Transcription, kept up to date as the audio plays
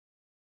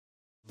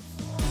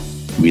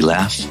We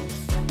laugh.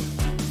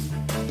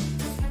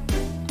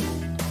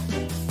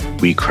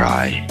 We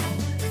cry.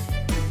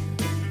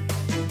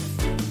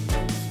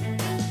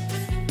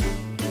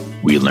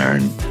 We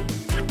learn.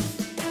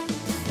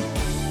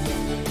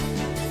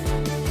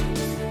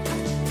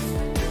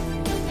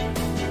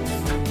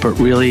 But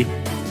really,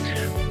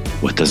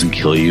 what doesn't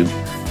kill you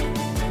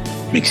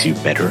makes you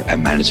better at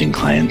managing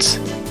clients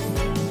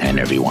and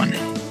everyone.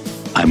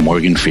 I'm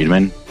Morgan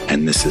Friedman,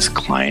 and this is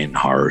Client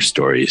Horror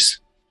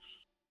Stories.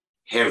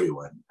 Hey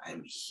everyone,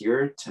 I'm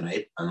here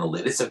tonight on the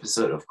latest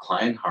episode of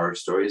Client Horror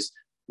Stories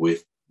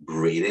with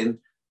Braden,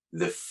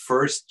 the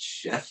first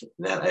chef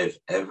that I've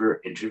ever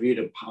interviewed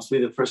and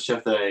possibly the first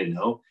chef that I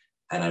know.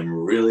 And I'm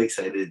really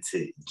excited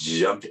to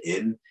jump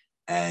in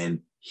and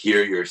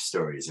hear your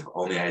stories. If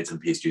only I had some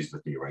pastries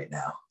with me right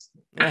now.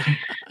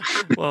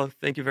 Well,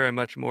 thank you very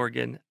much,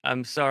 Morgan.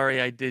 I'm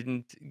sorry I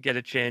didn't get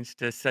a chance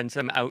to send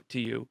some out to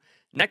you.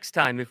 Next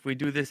time, if we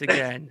do this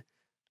again,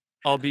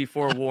 I'll be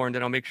forewarned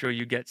and I'll make sure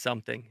you get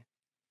something.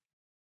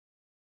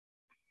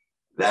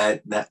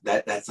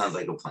 That sounds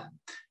like a plan.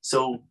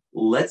 So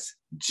let's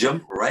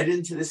jump right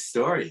into this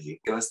story.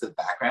 Give us the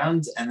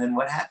background and then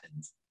what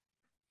happened.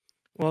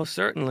 Well,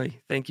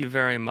 certainly. Thank you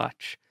very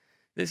much.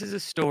 This is a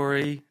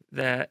story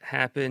that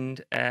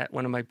happened at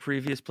one of my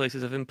previous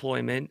places of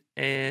employment.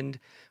 And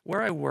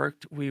where I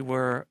worked, we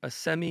were a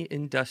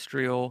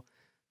semi-industrial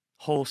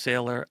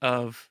wholesaler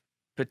of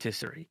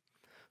patisserie.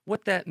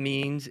 What that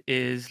means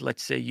is,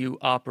 let's say you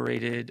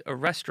operated a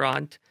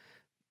restaurant.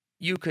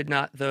 You could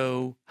not,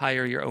 though,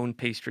 hire your own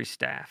pastry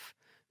staff.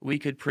 We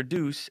could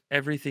produce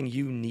everything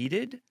you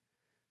needed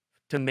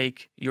to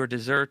make your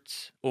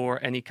desserts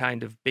or any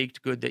kind of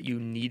baked good that you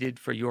needed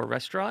for your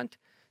restaurant,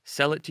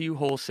 sell it to you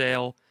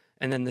wholesale,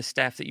 and then the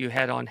staff that you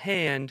had on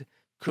hand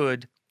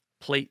could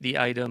plate the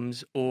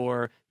items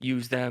or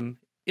use them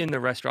in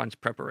the restaurant's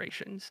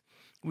preparations.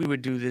 We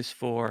would do this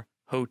for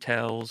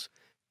hotels,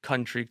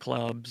 country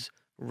clubs,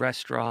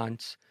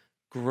 restaurants,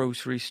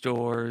 grocery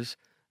stores,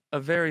 a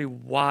very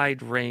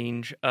wide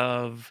range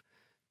of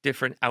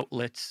different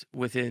outlets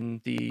within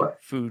the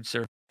food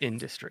service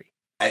industry.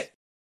 I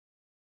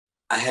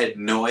had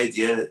no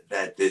idea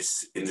that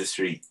this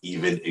industry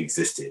even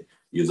existed.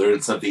 You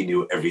learn something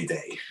new every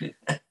day.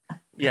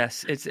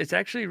 Yes, it's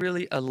actually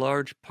really a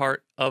large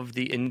part of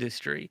the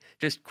industry.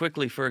 Just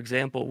quickly, for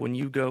example, when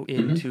you go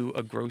into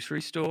a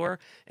grocery store,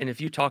 and if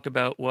you talk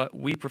about what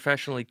we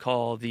professionally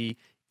call the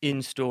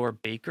in-store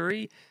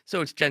bakery, so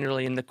it's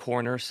generally in the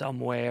corner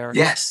somewhere.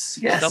 Yes.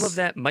 Some of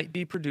that might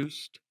be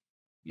produced.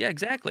 Yeah,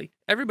 exactly.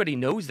 Everybody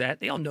knows that.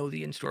 They all know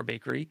the in-store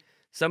bakery.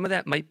 Some of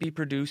that might be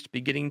produced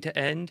beginning to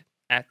end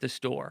at the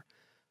store.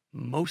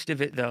 Most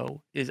of it,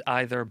 though, is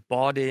either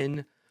bought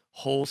in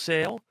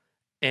wholesale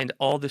and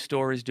all the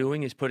store is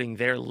doing is putting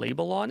their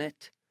label on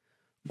it,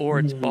 or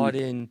it's bought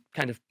in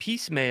kind of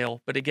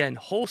piecemeal, but again,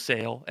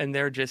 wholesale, and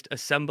they're just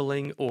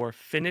assembling or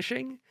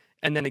finishing,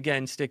 and then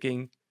again,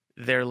 sticking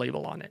their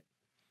label on it.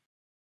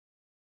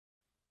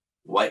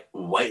 White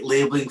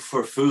labeling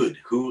for food.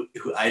 Who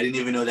I didn't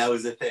even know that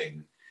was a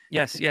thing.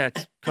 Yes, yeah,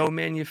 it's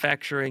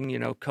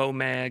co-manufacturing,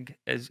 co-mag,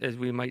 as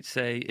we might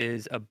say,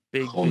 is a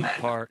big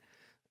part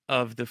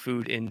of the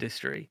food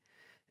industry.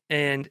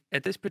 And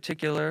at this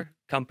particular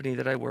company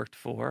that I worked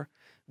for,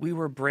 we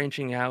were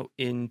branching out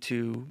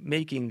into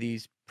making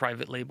these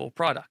private label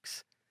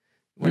products.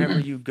 Whenever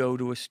you go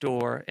to a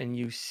store and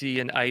you see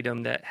an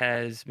item that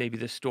has maybe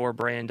the store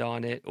brand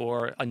on it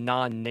or a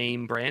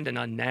non-name brand, a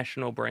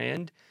non-national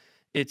brand,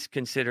 it's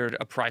considered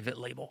a private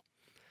label.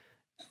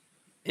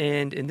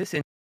 And in this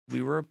instance,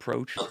 we were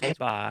approached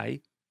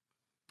by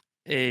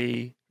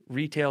a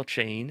retail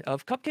chain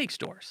of cupcake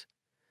stores.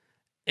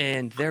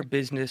 And their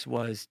business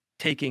was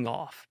taking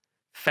off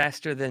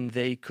faster than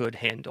they could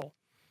handle.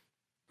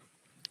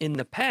 In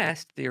the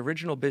past, the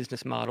original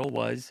business model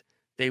was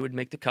they would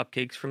make the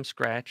cupcakes from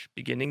scratch,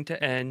 beginning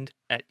to end,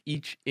 at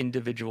each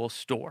individual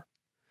store.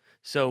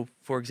 So,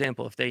 for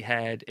example, if they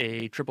had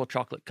a triple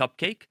chocolate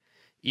cupcake,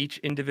 each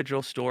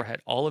individual store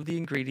had all of the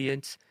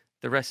ingredients,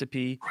 the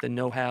recipe, the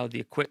know-how, the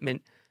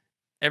equipment,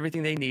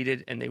 everything they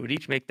needed, and they would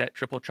each make that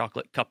triple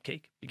chocolate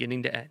cupcake,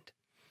 beginning to end.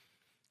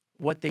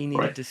 What they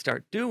needed to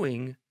start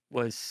doing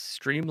was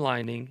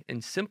streamlining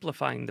and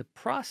simplifying the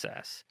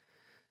process.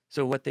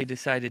 So what they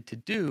decided to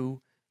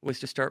do was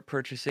to start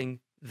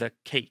purchasing the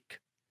cake,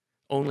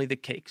 only the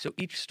cake. So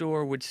each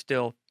store would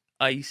still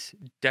ice,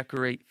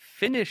 decorate,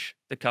 finish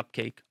the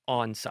cupcake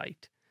on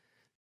site.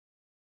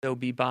 They'll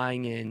be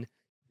buying in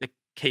the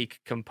cake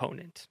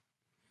component.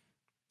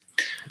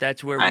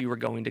 That's where we were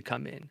going to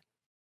come in.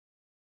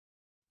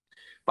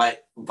 By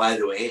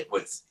the way,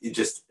 what's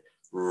just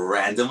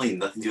randomly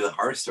nothing to do with the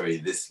horror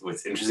story.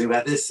 What's interesting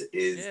about this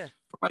is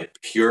my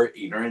pure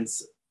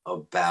ignorance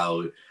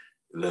about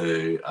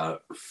the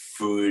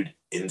food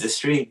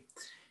industry.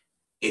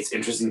 It's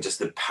interesting just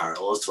the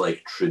parallels to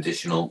like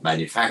traditional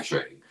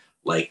manufacturing.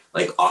 Like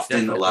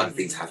often a lot of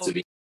things have to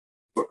be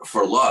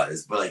for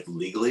laws, but like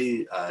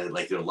legally,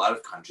 like there are a lot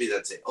of countries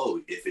that say, oh,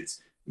 if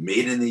it's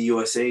made in the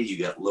USA, you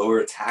get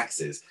lower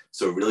taxes.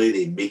 So really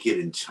they make it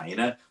in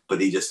China, but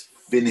they just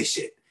finish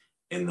it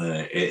in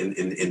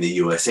the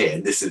USA,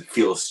 and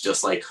feels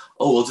just like,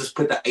 oh, we'll just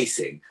put the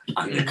icing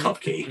on the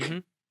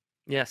cupcake.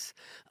 Yes.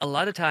 A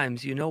lot of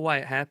times, you know why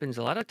it happens?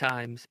 A lot of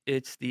times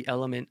it's the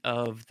element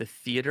of the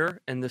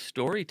theater and the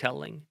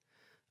storytelling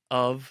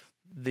of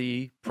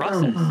the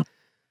process,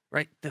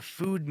 right? The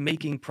food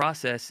making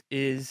process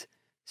is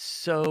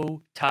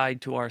so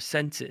tied to our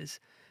senses.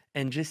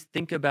 And just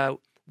think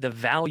about the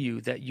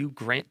value that you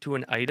grant to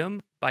an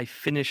item by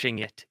finishing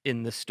it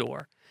in the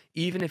store.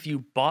 Even if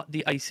you bought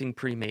the icing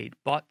pre-made,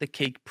 bought the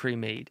cake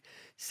pre-made,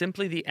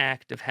 simply the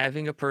act of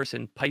having a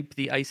person pipe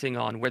the icing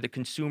on where the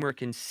consumer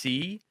can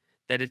see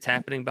that it's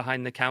happening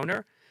behind the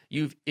counter,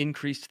 you've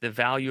increased the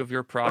value of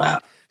your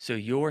product. So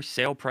your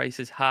sale price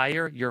is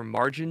higher, your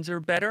margins are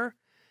better,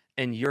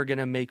 and you're going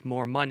to make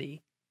more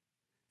money.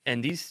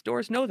 And these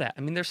stores know that.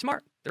 I mean, they're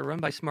smart. They're run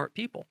by smart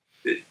people.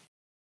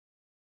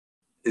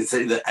 It's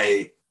that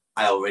I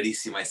already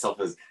see myself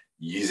as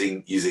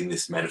using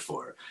this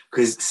metaphor,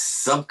 because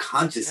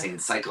subconsciously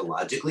and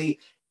psychologically,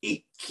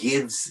 it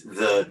gives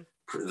the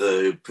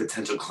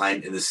potential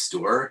client in the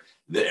store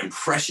the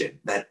impression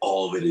that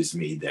all of it is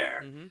made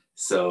there.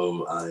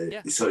 So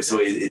I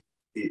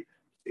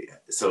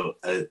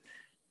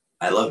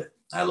love it.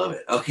 I love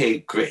it. Okay,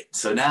 great.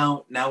 So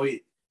now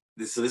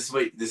this is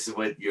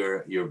what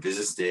your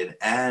business did,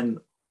 and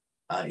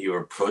you were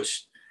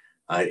approached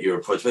by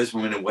this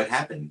woman, and what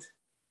happened?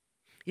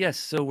 Yes,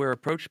 so we're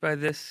approached by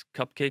this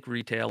cupcake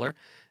retailer,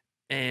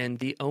 and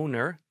the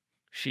owner,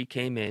 she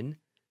came in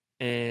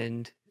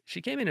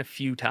a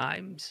few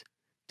times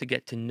to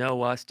get to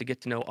know us, to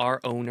get to know our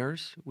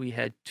owners. We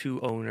had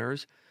 2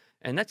 owners,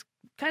 and that's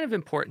kind of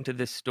important to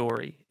this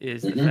story,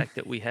 is the fact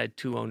that we had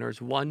 2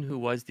 owners, one who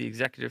was the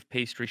executive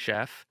pastry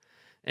chef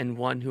and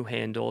one who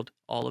handled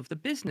all of the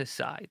business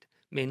side,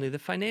 mainly the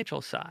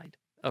financial side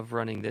of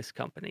running this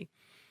company.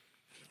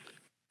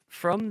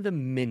 From the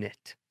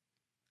minute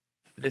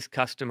this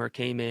customer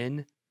came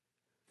in,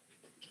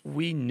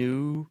 we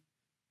knew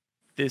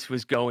this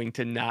was going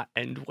to not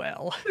end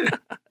well.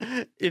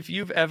 If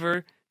you've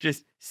ever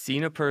just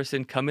seen a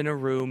person come in a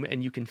room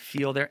and you can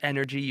feel their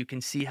energy, you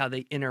can see how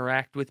they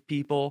interact with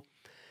people,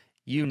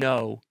 you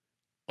know,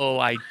 oh,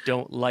 I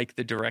don't like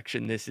the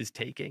direction this is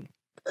taking.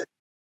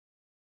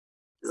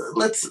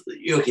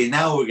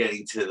 Now we're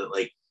getting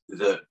to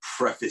the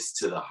preface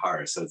to the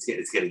horror, so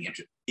it's getting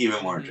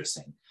even more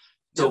interesting.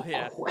 So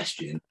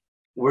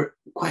were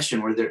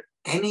there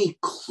any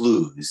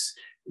clues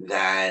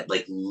that,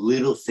 like,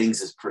 little things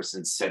this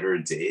person said or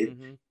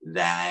did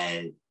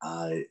that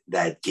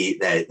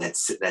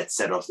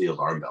set off the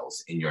alarm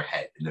bells in your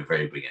head in the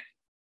very beginning?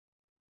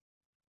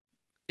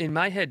 In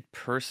my head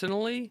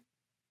personally,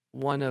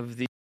 one of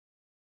the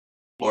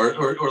or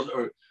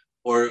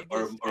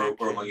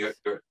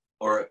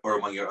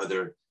among your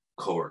other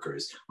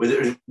coworkers.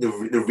 The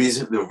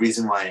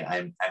reason why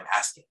I'm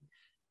asking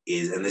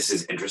is, and this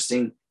is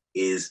interesting,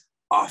 is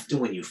often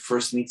when you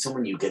first meet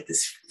someone, you get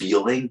this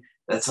feeling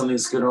that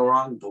something's going to go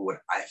wrong. But what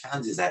I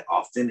found is that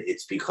often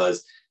it's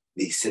because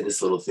they said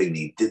this little thing,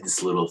 they did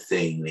this little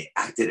thing, they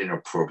acted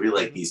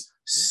inappropriately. Like, these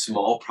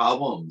small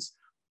problems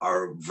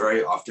are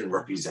very often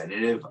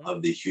representative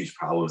of the huge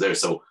problems there.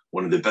 So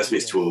one of the best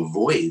ways to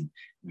avoid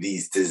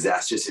these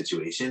disaster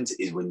situations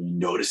is, when you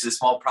notice the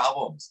small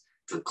problems,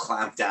 to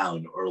clamp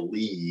down or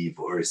leave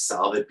or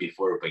solve it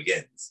before it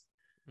begins.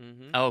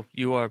 Oh,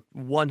 you are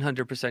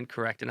 100%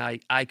 correct. And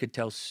I could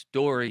tell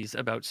stories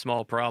about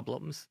small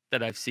problems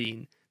that I've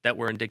seen that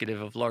were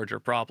indicative of larger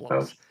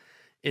problems.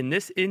 In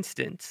this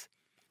instance,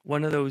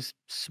 one of those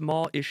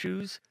small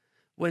issues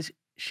was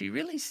she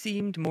really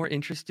seemed more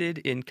interested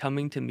in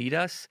coming to meet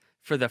us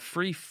for the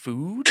free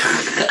food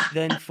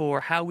than for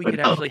how we could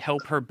actually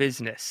help her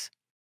business.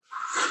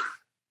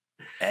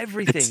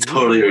 Everything. It's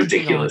totally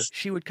ridiculous.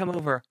 She would come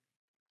over.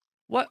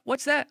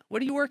 What's that?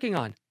 What are you working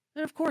on?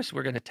 And of course,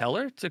 we're going to tell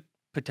her it's a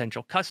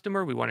potential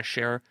customer. We want to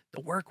share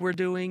the work we're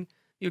doing.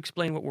 You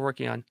explain what we're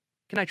working on.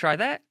 Can I try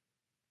that?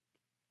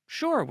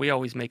 Sure, we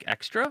always make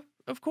extra.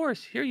 Of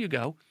course, here you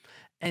go.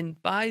 And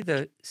by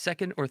the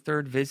second or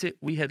third visit,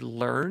 we had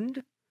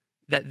learned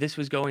that this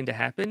was going to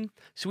happen.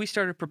 So we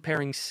started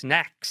preparing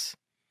snacks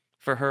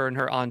for her and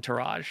her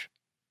entourage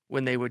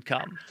when they would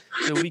come.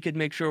 So we could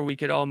make sure we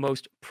could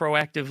almost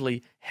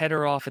proactively head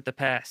her off at the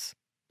pass,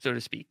 so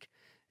to speak.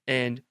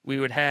 And we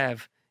would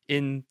have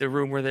in the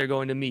room where they're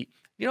going to meet,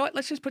 you know what,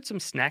 let's just put some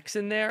snacks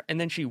in there,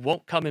 and then she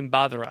won't come and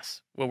bother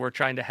us when we're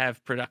trying to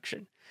have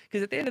production.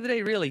 Because at the end of the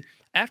day, really,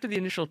 after the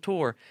initial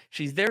tour,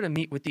 she's there to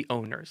meet with the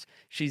owners.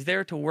 She's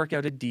there to work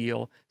out a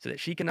deal so that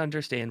she can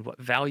understand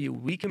what value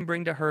we can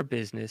bring to her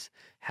business,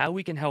 how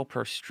we can help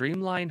her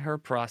streamline her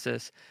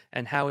process,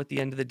 and how at the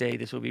end of the day,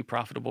 this will be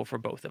profitable for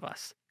both of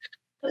us.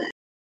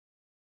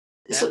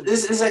 So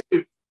this is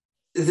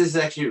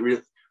actually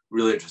really,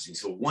 really interesting.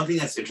 So one thing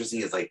that's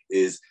interesting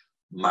is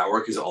my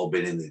work has all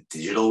been in the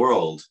digital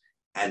world,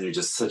 and there's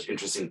just such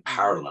interesting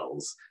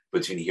parallels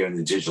between here and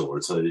the digital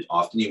world. So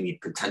often you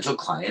meet potential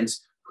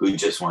clients who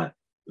just want,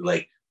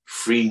 like,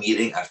 free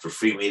meeting after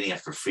free meeting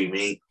after free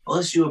meeting.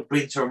 Unless you have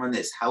brainstorm on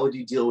this, how would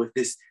you deal with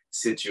this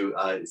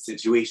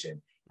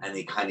situation? and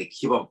they kind of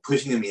keep on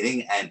pushing the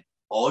meeting, and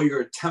all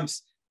your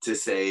attempts to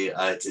say,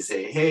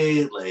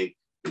 hey, like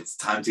it's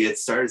time to get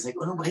started. It's like,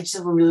 oh no, I just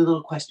have a really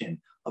little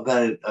question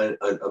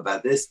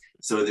about this.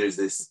 So there's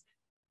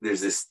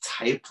this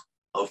type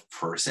of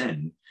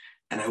person,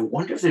 and I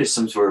wonder if there's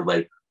some sort of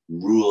like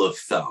rule of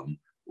thumb,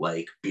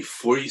 like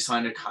before you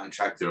sign a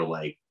contract, there are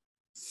like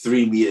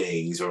 3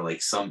 meetings, or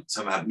like some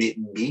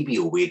maybe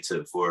a way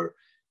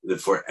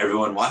for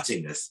everyone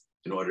watching this,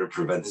 in order to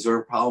prevent this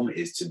sort of problem,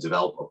 is to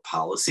develop a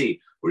policy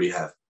where you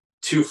have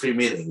 2 free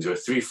meetings or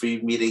 3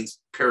 free meetings,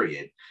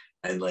 period,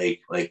 and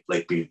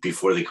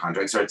before the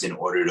contract starts, in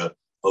order to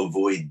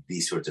avoid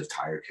these sorts of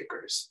tire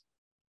kickers.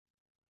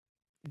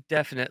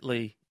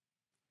 Definitely.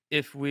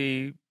 If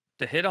we,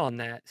 to hit on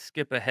that,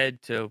 skip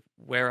ahead to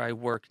where I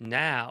work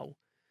now,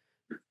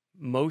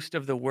 most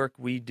of the work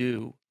we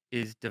do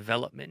is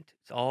development.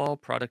 It's all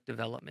product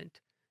development.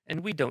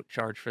 And we don't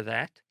charge for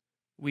that.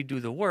 We do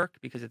the work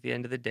because at the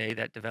end of the day,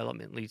 that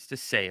development leads to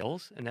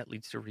sales and that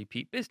leads to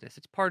repeat business.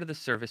 It's part of the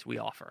service we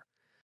offer.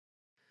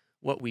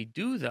 What we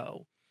do,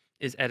 though,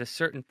 is at a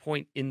certain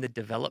point in the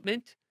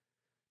development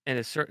and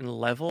a certain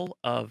level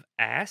of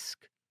ask,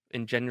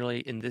 and generally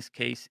in this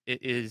case,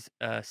 it is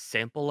a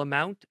sample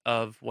amount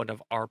of one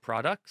of our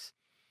products,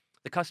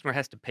 the customer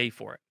has to pay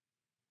for it.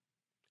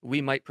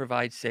 We might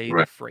provide, say,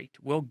 the freight.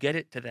 We'll get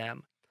it to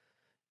them.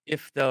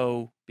 If,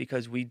 though,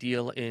 because we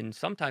deal in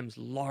sometimes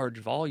large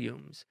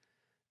volumes,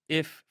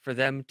 if for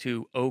them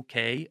to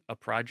okay a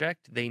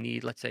project, they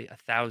need, let's say,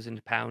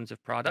 1,000 pounds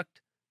of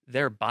product,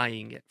 they're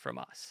buying it from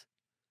us.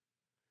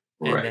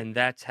 And then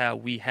that's how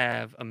we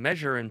have a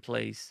measure in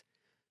place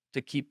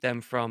to keep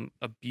them from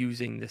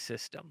abusing the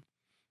system.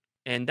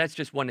 And that's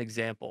just one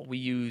example. We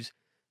use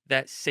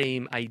that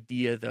same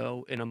idea,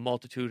 though, in a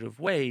multitude of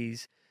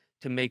ways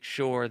to make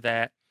sure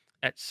that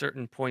at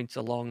certain points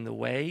along the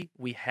way,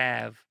 we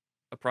have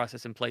a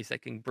process in place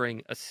that can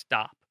bring a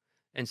stop.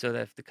 And so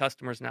that if the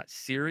customer's not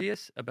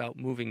serious about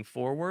moving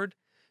forward,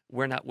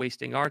 we're not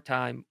wasting our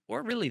time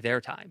or really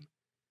their time.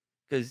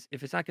 Because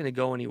if it's not going to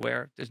go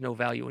anywhere, there's no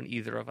value in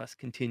either of us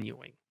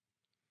continuing.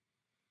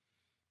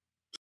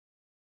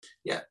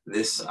 Yeah,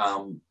 this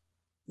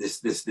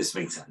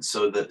makes sense.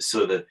 So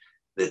the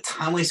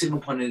timely signal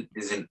component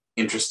is an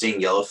interesting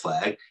yellow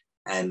flag,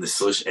 and the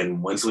solution,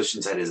 and one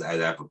solution set is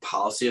either have a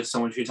policy of so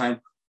much free time,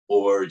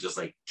 or just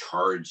like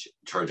charge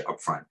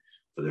upfront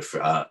for the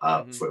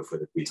for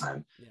the free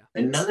time. Yeah.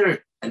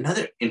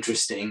 Another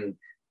interesting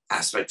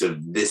aspect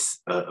of this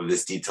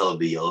detail of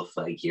the yellow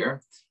flag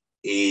here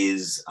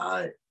is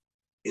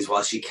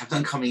while she kept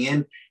on coming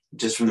in,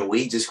 just from the way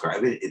you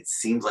describe it, it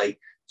seems like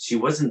she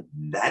wasn't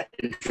that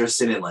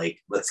interested in like,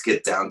 let's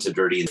get down to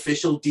dirty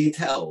official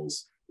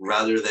details,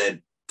 rather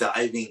than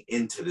diving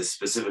into the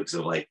specifics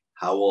of like,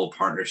 how will a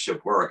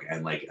partnership work,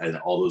 and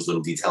all those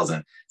little details.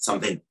 And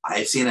something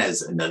I've seen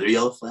as another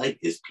yellow flag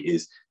is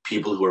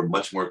people who are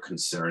much more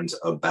concerned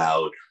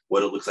about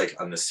what it looks like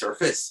on the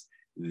surface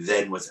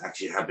than what's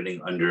actually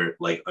happening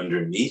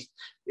underneath.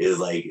 Is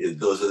like,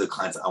 those are the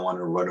clients I want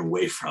to run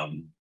away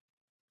from.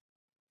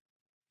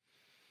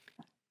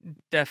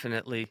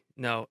 Definitely.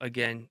 No,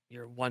 again,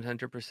 you're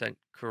 100%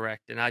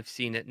 correct. And I've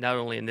seen it not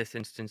only in this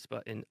instance,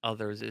 but in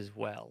others as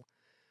well.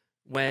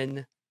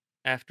 When,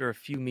 after a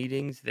few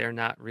meetings, they're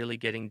not really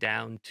getting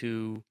down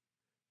to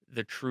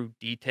the true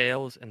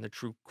details and the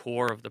true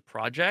core of the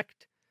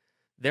project,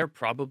 they're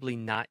probably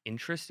not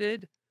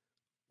interested,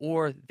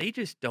 or they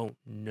just don't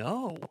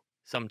know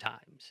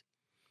sometimes.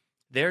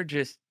 They're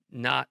just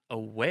not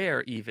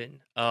aware even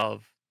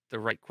of the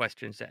right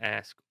questions to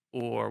ask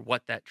or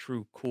what that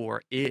true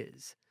core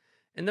is.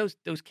 And those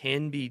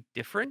can be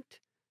different,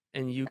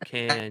 and you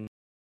can.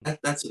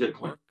 That's a good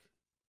point.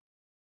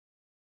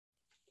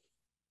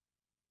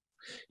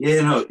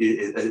 Yeah,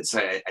 no,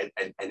 sorry,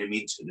 I didn't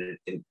mean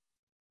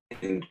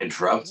to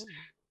interrupt.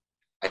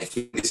 I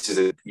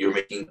think you're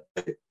making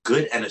a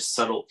good and a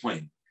subtle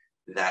point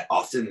that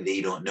often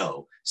they don't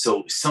know.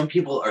 So some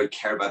people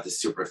care about the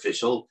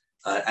superficial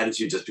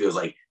attitude, just because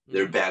like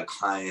they're bad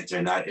clients,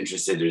 they're not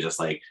interested, they're just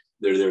like,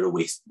 they're there to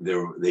waste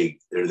they're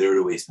there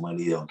to waste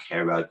money. They don't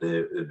care about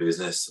the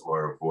business,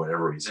 or for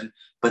whatever reason.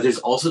 But there's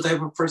also the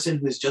type of person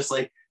who's just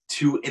like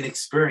too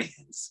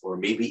inexperienced, or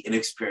maybe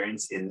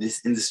inexperienced in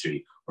this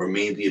industry, or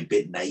maybe a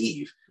bit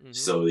naive.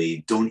 So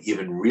they don't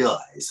even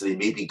realize. So they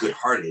may be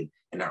good-hearted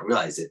and not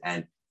realize it.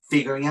 And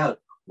figuring out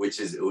which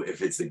is,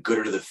 if it's the good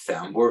or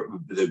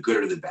the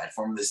good or the bad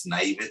form of this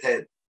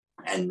naivete,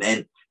 and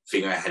then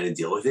figuring out how to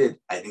deal with it,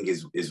 I think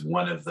is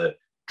one of the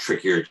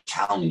trickier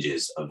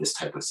challenges of this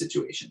type of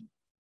situation.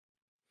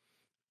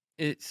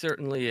 It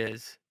certainly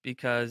is,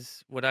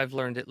 because what I've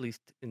learned, at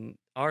least in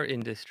our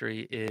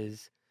industry,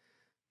 is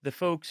the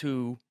folks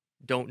who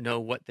don't know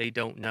what they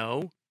don't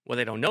know, well,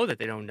 they don't know that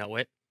they don't know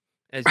it.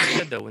 As you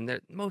said, though, when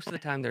most of the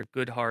time they're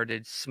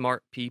good-hearted,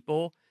 smart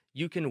people,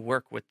 you can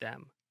work with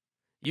them.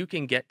 You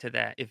can get to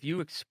that. If you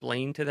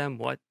explain to them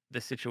what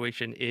the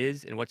situation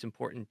is and what's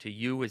important to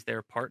you as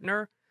their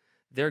partner,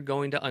 they're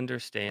going to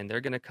understand.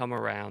 They're going to come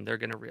around. They're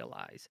going to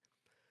realize.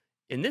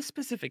 In this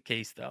specific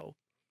case, though,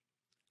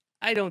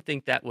 I don't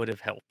think that would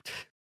have helped.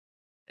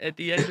 At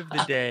the end of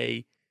the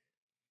day,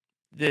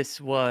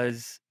 this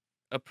was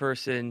a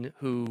person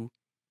who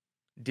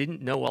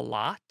didn't know a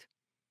lot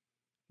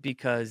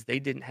because they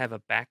didn't have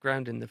a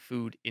background in the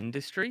food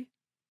industry.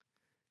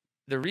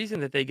 The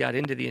reason that they got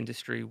into the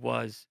industry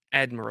was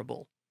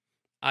admirable.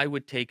 I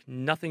would take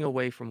nothing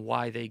away from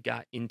why they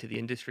got into the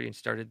industry and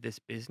started this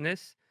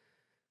business.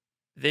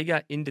 They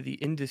got into the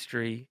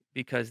industry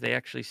because they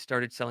actually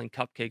started selling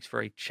cupcakes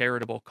for a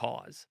charitable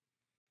cause,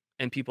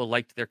 and people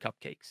liked their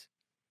cupcakes.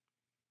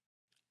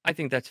 I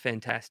think that's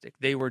fantastic.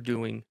 They were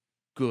doing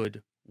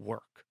good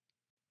work,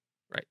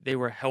 right? They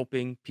were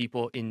helping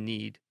people in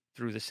need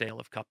through the sale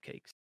of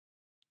cupcakes.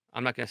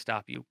 I'm not going to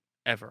stop you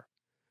ever.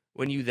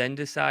 When you then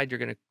decide you're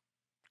going to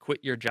quit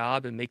your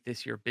job and make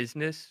this your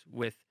business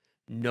with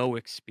no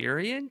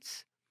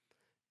experience,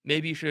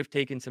 maybe you should have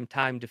taken some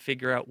time to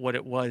figure out what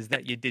it was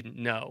that you didn't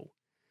know.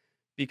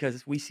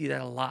 Because we see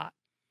that a lot,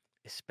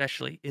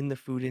 especially in the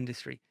food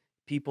industry.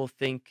 People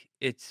think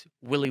it's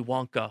Willy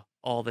Wonka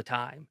all the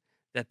time,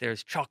 that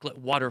there's chocolate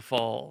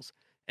waterfalls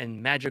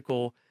and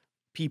magical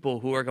people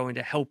who are going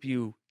to help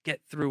you get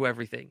through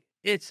everything.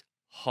 It's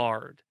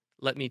hard,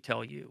 let me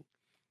tell you.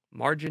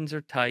 Margins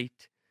are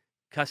tight,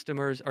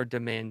 customers are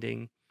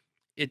demanding.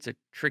 It's a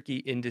tricky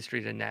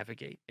industry to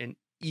navigate, and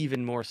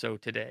even more so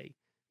today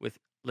with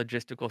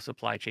logistical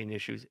supply chain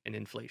issues and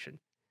inflation.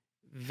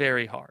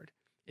 Very hard.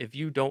 If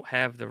you don't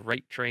have the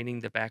right training,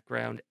 the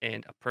background,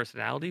 and a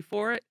personality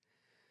for it,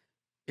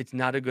 it's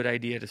not a good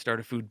idea to start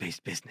a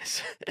food-based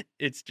business.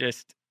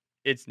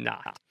 It's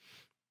not.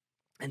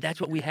 And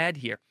that's what we had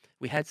here.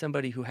 We had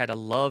somebody who had a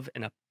love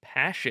and a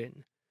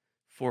passion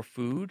for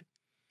food.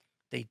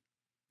 They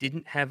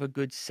didn't have a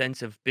good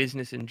sense of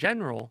business in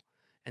general,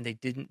 and they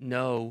didn't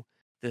know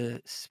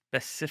the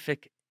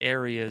specific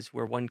areas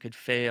where one could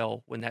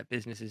fail when that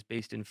business is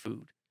based in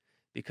food,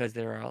 because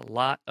there are a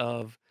lot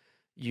of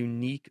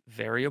unique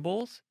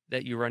variables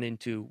that you run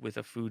into with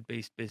a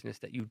food-based business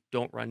that you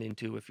don't run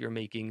into if you're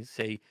making,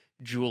 say,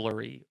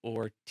 jewelry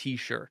or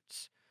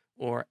t-shirts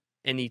or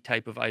any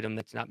type of item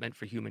that's not meant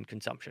for human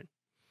consumption.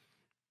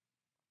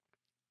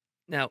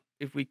 Now,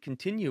 if we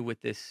continue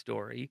with this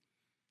story,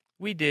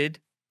 we did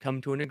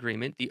come to an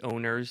agreement. The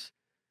owners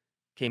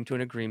came to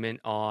an agreement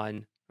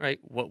on, right,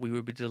 what we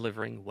would be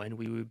delivering, when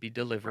we would be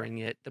delivering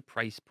it, the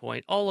price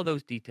point, all of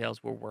those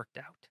details were worked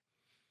out.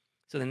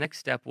 So the next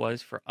step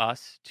was for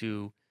us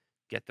to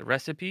get the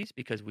recipes,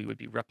 because we would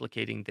be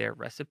replicating their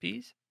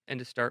recipes, and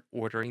to start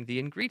ordering the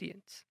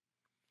ingredients.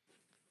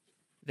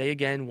 They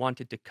again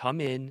wanted to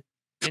come in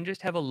and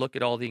just have a look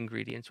at all the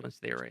ingredients once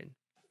they were in.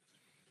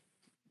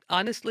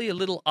 Honestly, a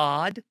little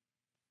odd,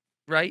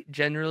 right?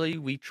 Generally,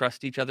 we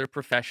trust each other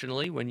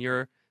professionally. When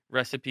your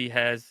recipe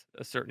has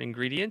a certain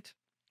ingredient,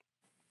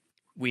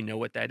 we know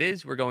what that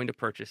is. We're going to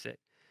purchase it.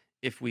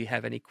 If we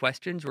have any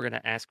questions, we're going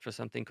to ask for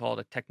something called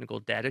a technical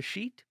data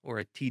sheet or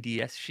a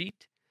TDS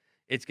sheet.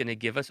 It's going to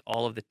give us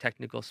all of the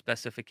technical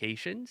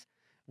specifications.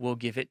 We'll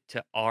give it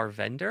to our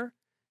vendor,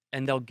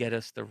 and they'll get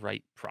us the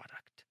right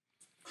product.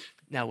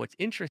 Now, what's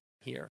interesting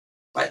here,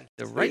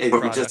 the right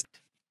product...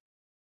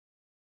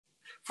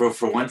 For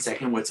 1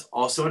 second, what's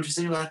also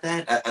interesting about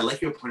that, I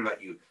like your point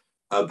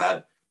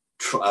about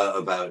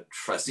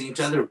trusting each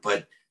other,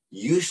 but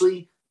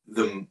usually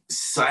the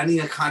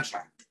signing a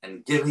contract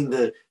and giving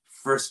the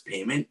first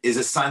payment is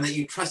a sign that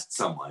you trust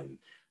someone.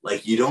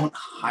 Like, you don't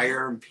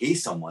hire and pay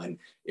someone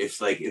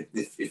if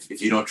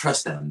you don't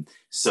trust them.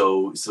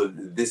 So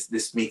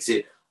this makes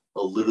it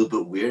a little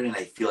bit weird, and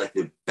I feel like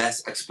the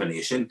best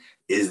explanation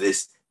is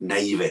this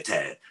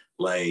naivete.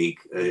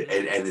 And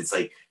it's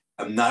like,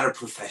 I'm not a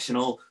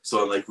professional,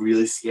 so I'm like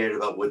really scared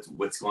about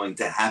what's going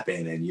to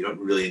happen, and you don't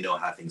really know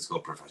how things go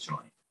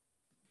professionally.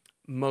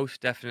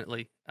 Most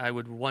definitely. I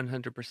would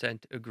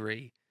 100%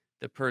 agree.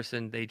 The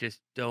person, they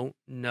just don't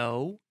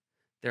know,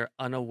 they're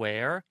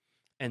unaware,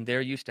 and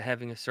they're used to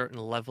having a certain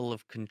level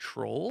of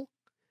control.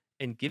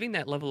 And giving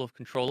that level of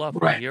control up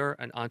when you're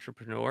an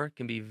entrepreneur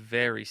can be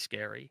very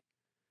scary.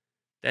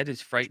 That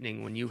is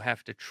frightening when you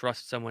have to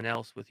trust someone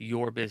else with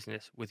your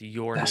business, with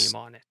your name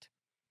on it.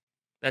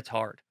 That's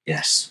hard.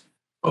 Yes.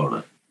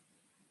 Totally.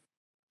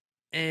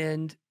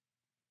 And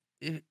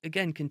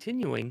again,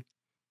 continuing,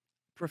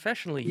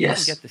 professionally, you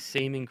can get the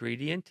same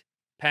ingredient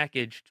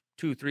packaged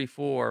 2, 3,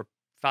 4,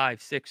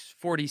 5, 6,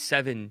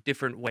 47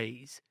 different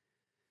ways.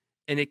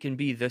 And it can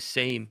be the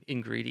same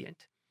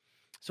ingredient.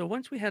 So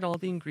once we had all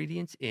the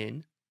ingredients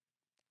in,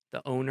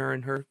 the owner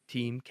and her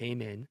team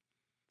came in.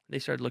 They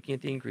started looking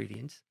at the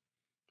ingredients,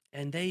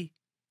 and they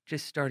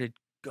just started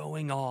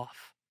going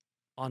off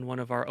on one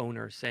of our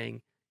owners,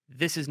 saying,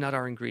 "This is not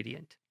our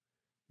ingredient.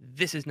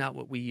 This is not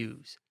what we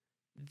use.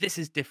 This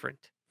is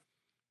different."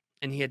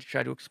 And he had to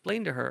try to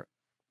explain to her,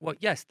 well,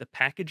 yes, the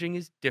packaging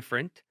is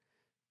different,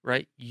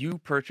 right? You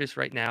purchase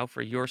right now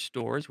for your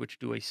stores, which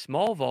do a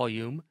small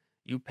volume,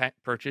 you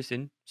purchase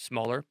in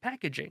smaller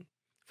packaging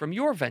from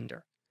your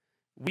vendor.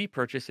 We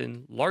purchase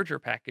in larger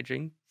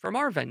packaging from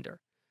our vendor.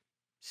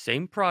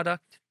 Same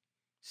product,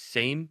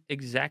 same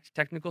exact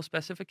technical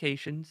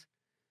specifications.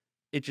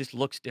 It just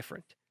looks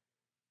different.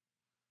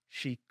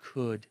 She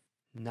could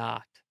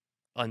not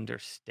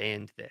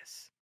understand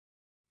this.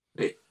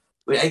 Wait,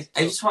 I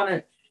just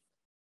want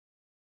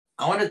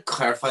to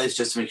clarify this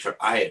just to make sure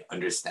I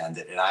understand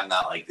it, and I'm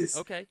not like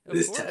this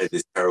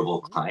this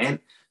terrible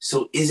client.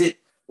 So is it,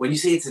 when you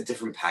say it's a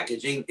different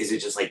packaging, is it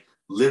just like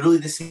literally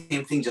the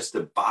same thing, just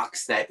the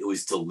box that it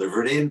was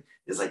delivered in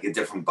is like a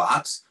different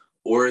box,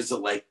 or is it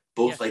like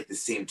both like the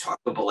same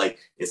chocolate, but like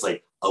it's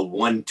like a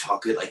one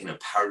chocolate like in a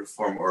powdered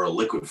form or a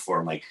liquid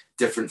form, like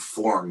different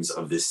forms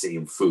of the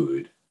same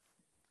food?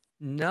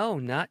 No,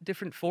 not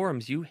different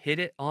forms. You hit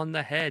it on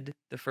the head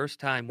the first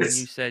time when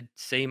you said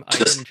same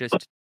item,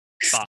 just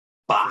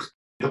box.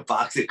 The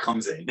box it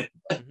comes in.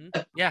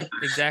 Yeah,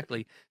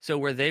 exactly. So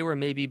where they were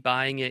maybe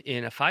buying it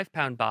in a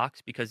 5-pound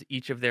box because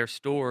each of their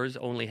stores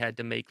only had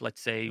to make,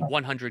 let's say,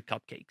 100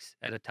 cupcakes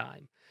at a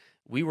time.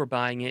 We were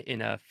buying it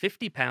in a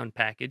 50-pound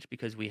package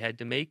because we had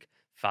to make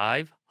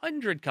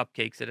 500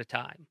 cupcakes at a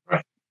time.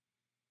 Right.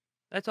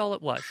 That's all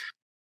it was.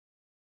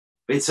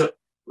 Wait, so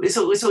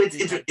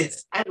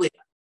it's actually,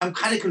 I'm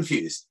kind of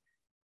confused.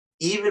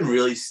 Even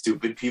really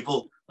stupid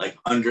people like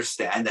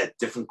understand that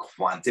different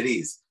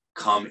quantities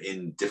come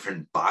in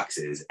different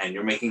boxes, and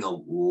you're making a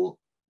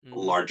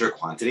larger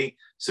quantity,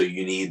 so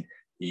you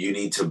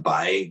need to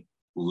buy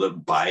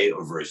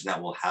a version that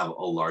will have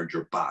a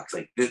larger box.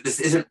 Like this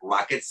isn't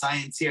rocket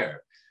science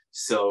here.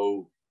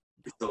 So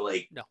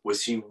like, no.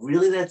 Was she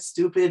really that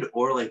stupid,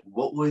 or like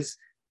what was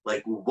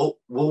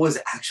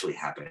actually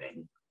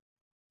happening,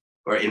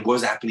 or it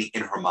was happening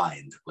in her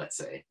mind, let's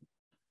say?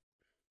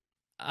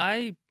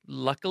 I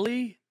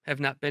luckily have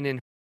not been in.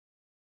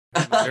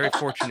 I'm very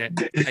fortunate.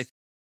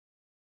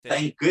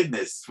 Thank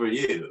goodness for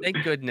you.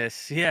 Thank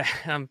goodness. Yeah,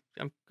 I'm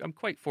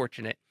quite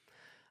fortunate.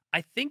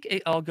 I think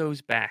it all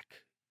goes back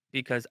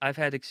because I've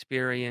had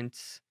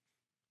experience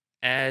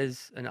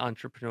as an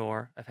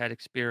entrepreneur. I've had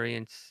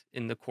experience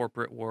in the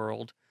corporate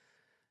world,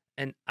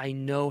 and I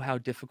know how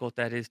difficult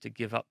that is to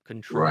give up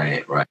control.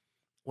 Right.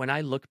 When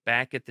I look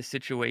back at the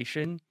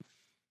situation,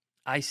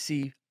 I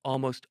see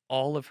almost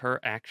all of her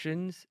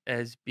actions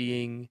as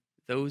being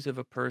those of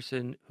a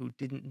person who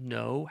didn't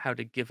know how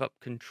to give up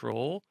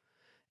control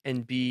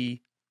and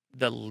be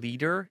the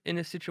leader in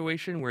a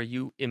situation where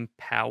you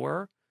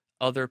empower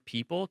other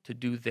people to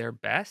do their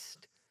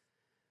best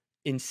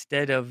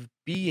instead of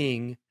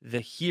being the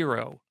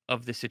hero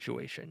of the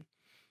situation.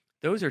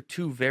 Those are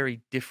two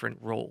very different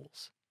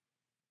roles.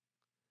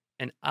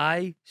 And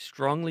I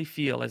strongly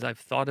feel, as I've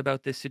thought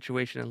about this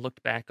situation and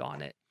looked back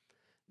on it,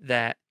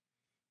 that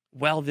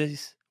while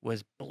this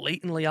was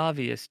blatantly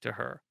obvious to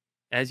her,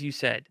 as you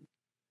said,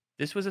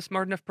 this was a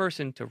smart enough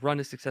person to run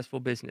a successful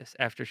business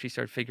after she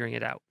started figuring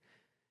it out.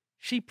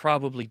 She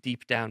probably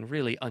deep down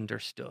really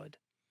understood.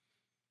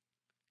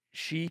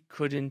 She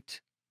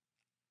couldn't,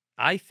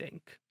 I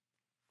think,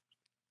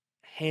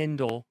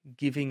 handle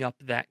giving up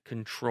that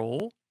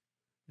control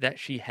that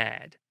she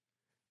had,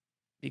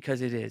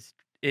 because it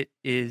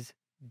is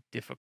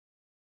difficult.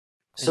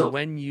 So and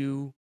when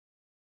you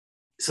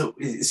so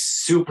it's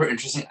super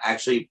interesting.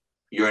 Actually,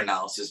 your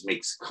analysis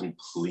makes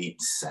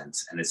complete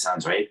sense, and it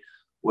sounds right.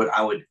 What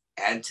I would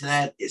add to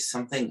that is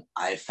something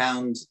I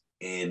found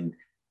in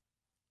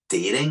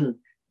dating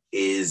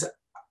is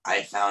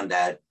I found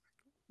that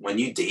when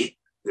you date,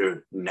 there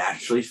are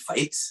naturally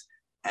fights,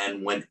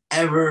 and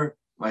whenever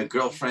my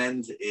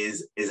girlfriend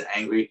is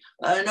angry,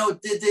 no,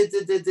 and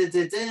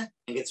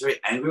gets very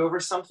angry over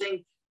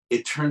something,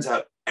 it turns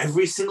out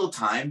every single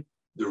time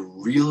the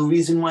real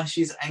reason why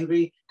she's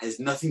angry has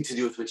nothing to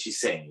do with what she's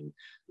saying.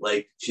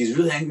 Like, she's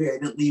really angry I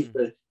didn't leave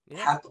the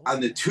cap on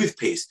the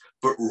toothpaste,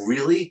 but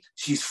really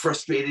she's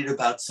frustrated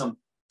about some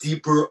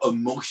deeper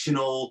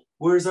emotional,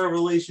 where's our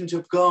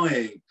relationship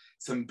going?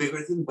 Some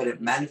bigger thing, but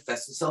it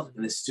manifests itself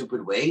in a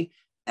stupid way.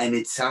 And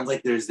it sounds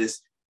like there's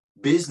this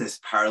business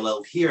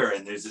parallel here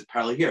and there's this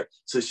parallel here.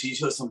 So she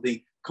shows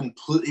something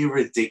completely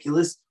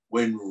ridiculous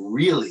when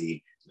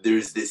really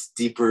there's this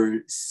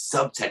deeper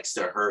subtext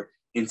to her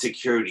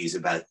insecurities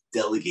about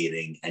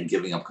delegating and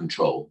giving up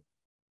control.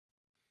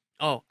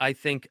 Oh, I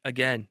think,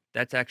 again,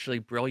 that's actually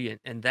brilliant.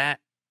 And that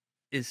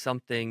is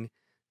something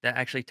that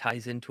actually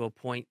ties into a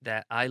point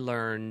that I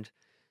learned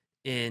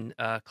in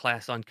a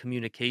class on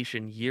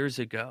communication years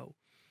ago.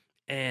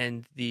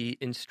 And the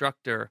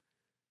instructor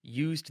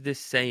used this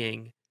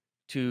saying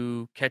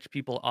to catch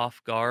people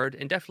off guard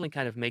and definitely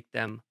kind of make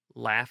them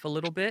laugh a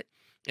little bit,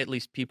 at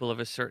least people of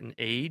a certain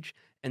age.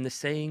 And the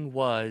saying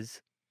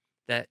was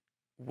that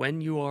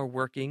when you are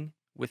working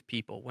with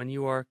people, when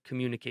you are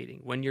communicating,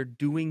 when you're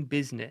doing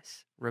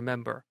business,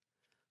 remember,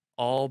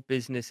 all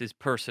business is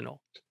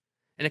personal.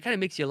 And it kind of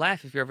makes you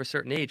laugh if you're of a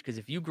certain age, because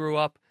if you grew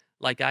up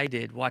like I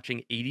did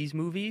watching 80s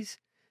movies,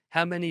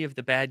 how many of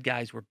the bad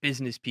guys were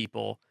business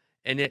people?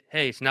 And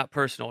hey, it's not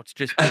personal, it's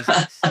just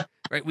business,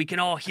 right? We can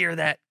all hear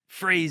that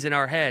phrase in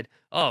our head.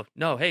 Oh,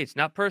 no, hey, it's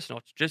not personal,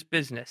 it's just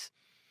business.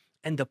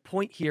 And the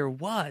point here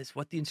was,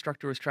 what the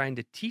instructor was trying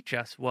to teach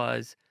us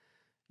was,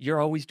 you're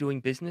always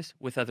doing business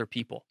with other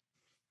people.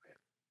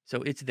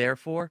 So it's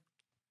therefore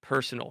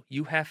personal.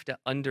 You have to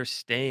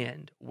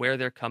understand where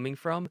they're coming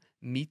from,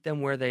 meet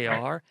them where they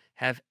are,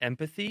 have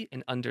empathy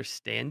and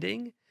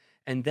understanding,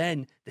 And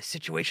then the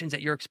situations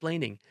that you're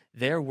explaining,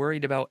 they're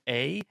worried about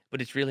A,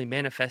 but it's really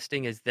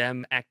manifesting as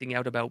them acting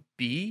out about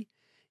B.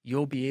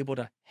 You'll be able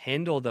to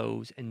handle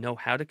those and know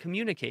how to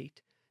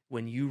communicate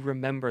when you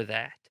remember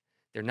that.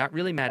 They're not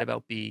really mad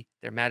about B,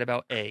 they're mad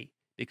about A,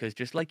 because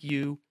just like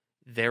you,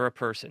 they're a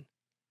person.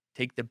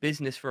 Take the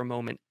business for a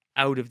moment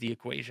out of the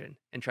equation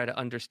and try to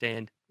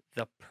understand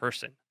the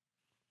person.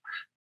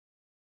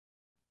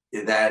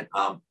 That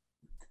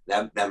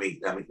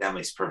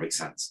makes perfect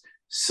sense.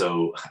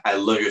 So I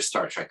love your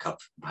Star Trek cup,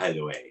 by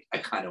the way. I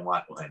kind of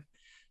want one.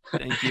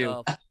 Thank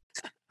you.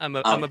 I'm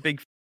a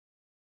big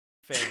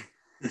fan.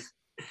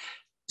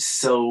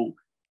 So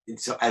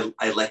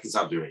I like this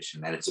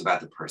observation that it's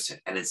about the person,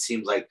 and it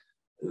seems like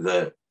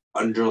the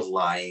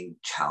underlying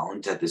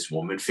challenge that this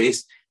woman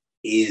faced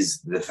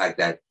is the fact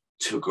that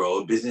to grow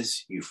a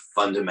business, you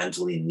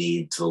fundamentally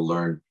need to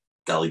learn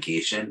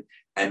delegation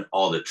and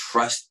all the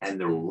trust and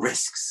the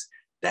risks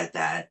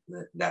that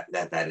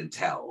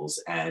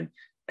entails. And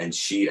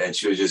she was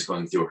just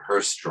going through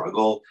her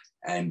struggle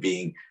and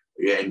being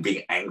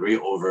angry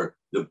over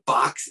the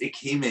box it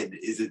came in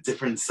is a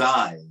different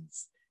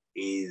size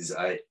is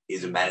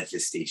a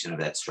manifestation of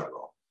that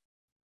struggle.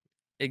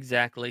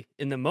 Exactly.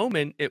 In the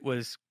moment, it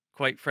was,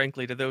 quite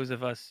frankly, to those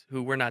of us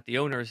who were not the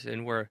owners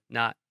and were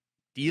not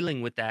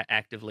dealing with that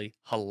actively,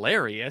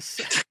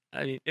 hilarious.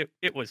 I mean,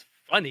 it was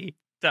funny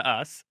to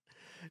us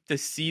to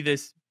see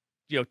this,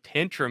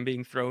 tantrum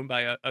being thrown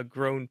by a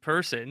grown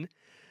person.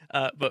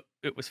 But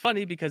it was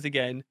funny because,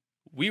 again,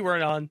 we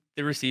weren't on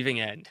the receiving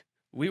end.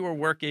 We were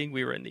working.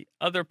 We were in the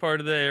other part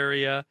of the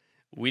area.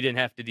 We didn't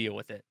have to deal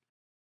with it.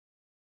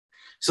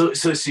 So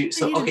she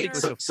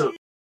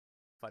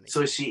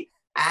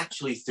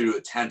actually threw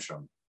a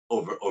tantrum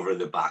over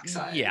the box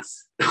size. Yeah.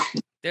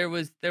 There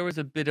was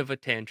a bit of a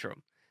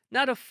tantrum.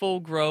 Not a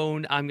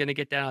full-grown, I'm going to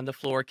get down on the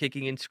floor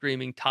kicking and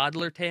screaming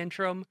toddler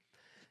tantrum.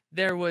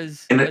 There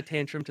was a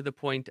tantrum to the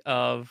point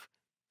of,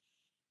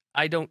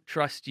 I don't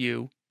trust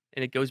you.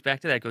 And it goes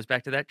back to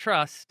that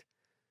trust.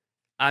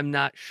 I'm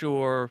not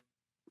sure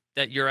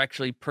that you're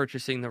actually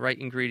purchasing the right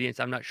ingredients.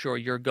 I'm not sure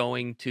you're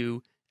going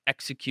to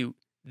execute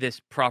this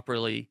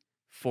properly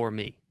for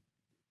me.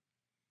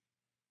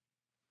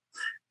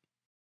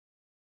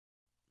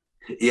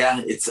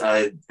 Yeah, it's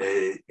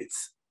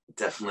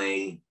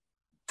definitely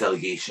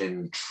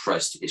delegation,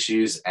 trust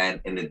issues,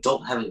 and an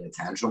adult having a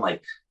tantrum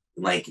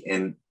like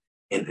in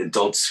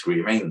adult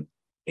screaming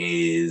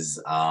is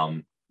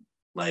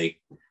like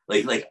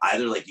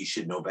either like you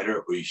should know better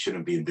or you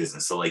shouldn't be in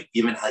business. So like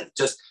even like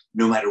just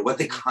no matter what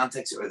the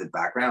context or the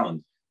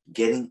background,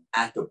 getting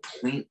at the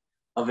point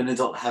of an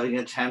adult having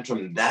a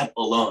tantrum, that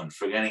alone,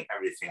 forgetting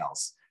everything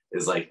else,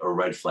 is like a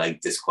red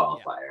flag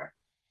disqualifier.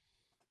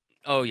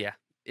 Oh yeah,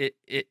 it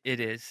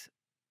is.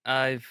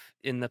 I've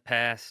in the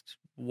past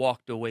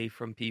walked away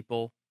from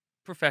people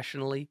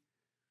professionally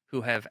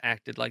who have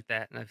acted like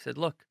that, and I've said,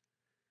 look,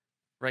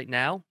 right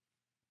now,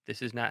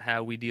 this is not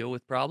how we deal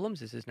with problems.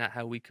 This is not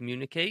how we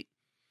communicate.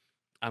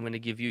 I'm going to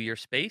give you your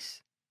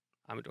space.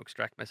 I'm going to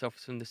extract myself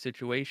from the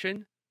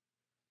situation.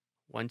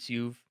 Once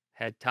you've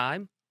had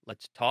time,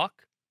 let's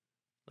talk.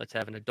 Let's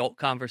have an adult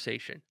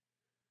conversation.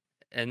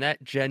 And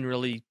that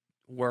generally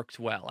works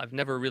well. I've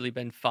never really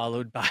been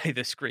followed by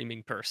the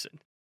screaming person.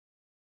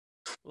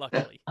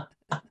 Luckily.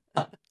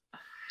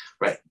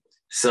 Right.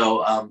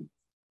 So,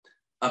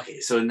 okay.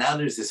 So now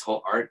there's this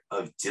whole art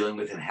of dealing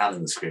with and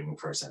handling the screaming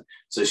person.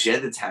 So she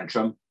had the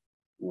tantrum.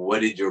 What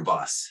did your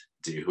boss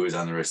do who was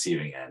on the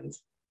receiving end?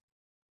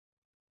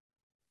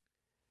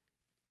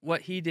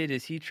 What he did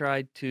is he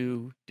tried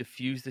to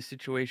diffuse the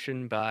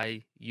situation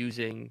by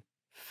using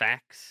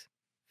facts,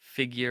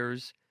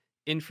 figures,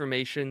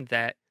 information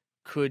that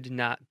could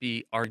not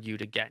be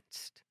argued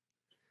against.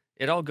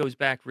 It all goes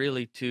back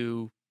really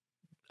to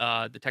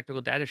the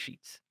technical data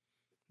sheets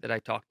that I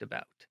talked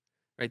about,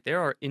 right? There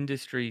are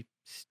industry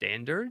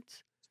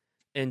standards.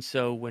 And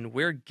so when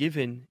we're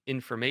given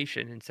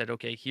information and said,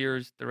 okay,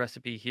 here's the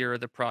recipe, here are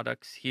the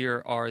products,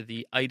 here are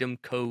the item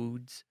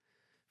codes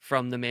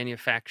from the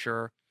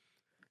manufacturer,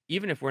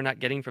 even if we're not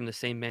getting from the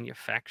same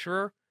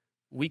manufacturer,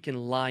 we can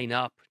line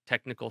up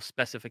technical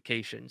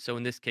specifications. So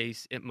in this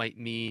case, it might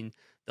mean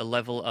the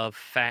level of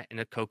fat in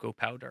a cocoa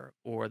powder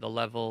or the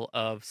level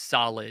of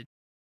solid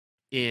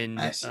in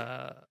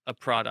a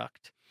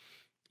product.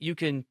 You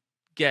can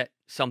get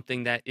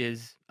something that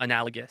is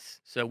analogous.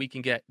 So we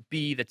can get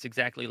B that's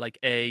exactly like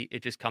A.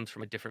 It just comes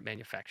from a different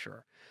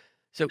manufacturer.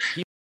 So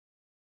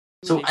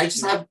I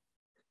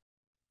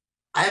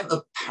have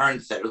a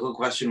parenthetical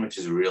question, which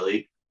is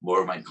really more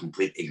of my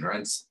complete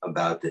ignorance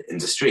about the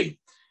industry.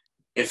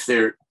 If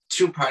there are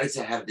two products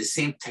that have the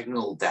same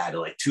technical data,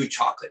 like two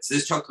chocolates,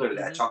 this chocolate or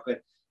that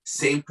chocolate,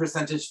 same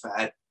percentage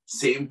fat,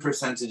 same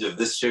percentage of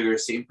this sugar,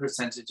 same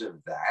percentage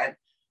of that,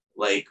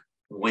 like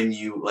when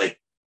you like,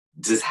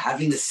 does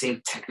having the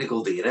same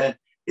technical data,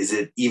 is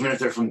it, even if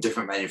they're from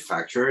different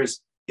manufacturers,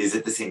 is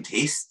it the same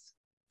taste?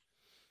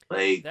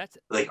 Like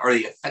are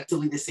they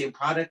effectively the same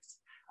product?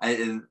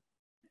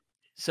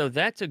 So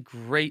that's a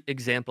great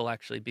example,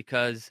 actually,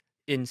 because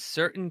in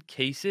certain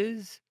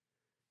cases,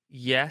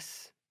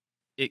 yes,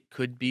 it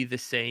could be the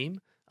same.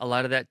 A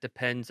lot of that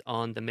depends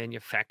on the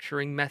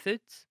manufacturing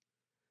methods.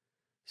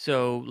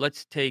 So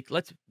let's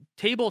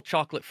table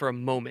chocolate for a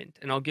moment,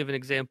 and I'll give an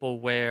example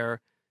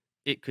where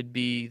it could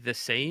be the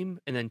same,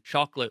 and then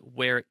chocolate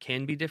where it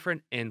can be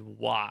different and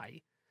why.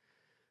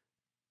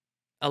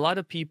 A lot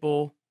of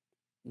people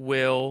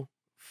will,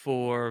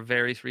 for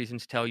various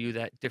reasons, tell you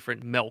that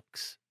different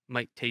milks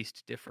might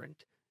taste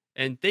different,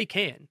 and they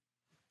can.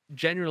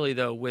 Generally,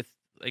 though, with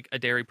like a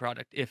dairy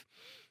product, if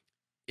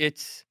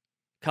it's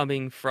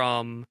coming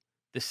from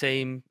the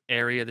same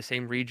area, the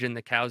same region,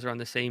 the cows are on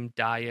the same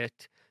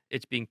diet,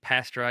 it's being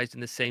pasteurized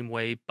in the same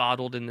way,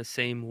 bottled in the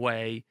same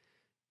way,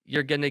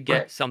 you're going to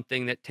get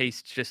something that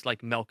tastes just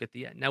like milk at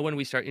the end. Now, when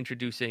we start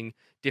introducing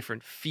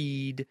different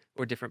feed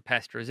or different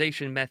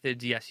pasteurization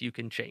methods, yes, you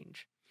can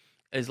change.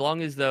 As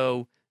long as,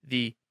 though,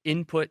 the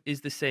input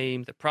is the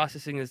same, the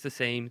processing is the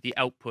same, the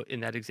output in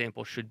that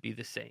example should be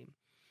the same.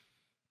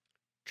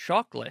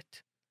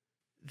 Chocolate,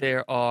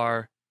 there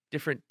are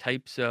different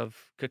types of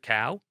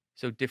cacao,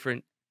 so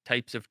different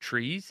types of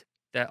trees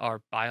that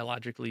are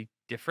biologically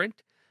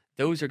different.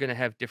 Those are going to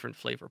have different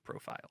flavor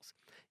profiles.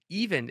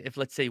 Even if,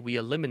 let's say, we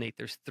eliminate,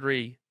 there's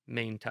 3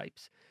 main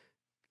types.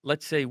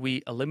 Let's say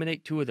we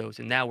eliminate 2 of those,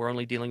 and now we're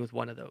only dealing with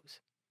 1 of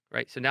those,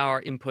 right? So now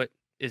our input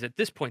is at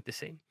this point the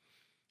same.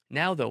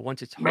 Now, though,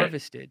 once it's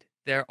harvested,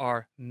 there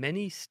are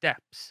many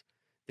steps.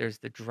 There's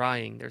the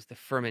drying, there's the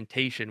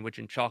fermentation, which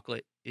in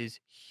chocolate is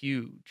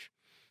huge.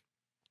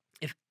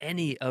 If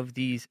any of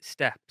these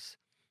steps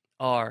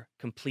are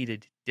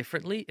completed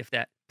differently, if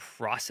that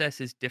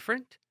process is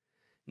different,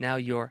 now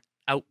your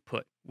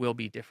output will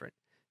be different,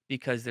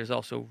 because there's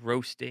also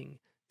roasting,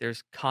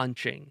 there's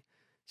conching.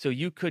 So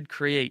you could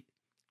create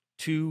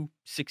 2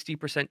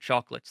 60%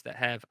 chocolates that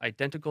have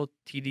identical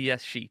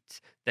TDS sheets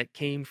that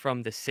came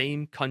from the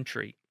same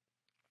country,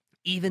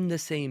 even the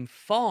same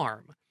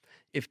farm.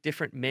 If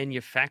different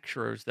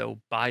manufacturers,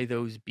 though, buy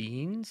those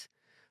beans,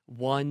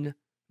 one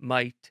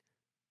might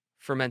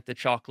ferment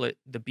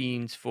the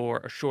beans for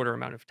a shorter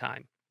amount of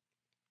time.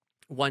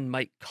 One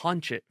might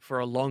conch it for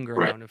a longer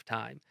amount of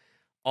time.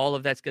 All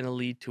of that's going to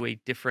lead to a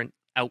different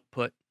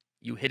output.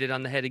 You hit it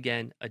on the head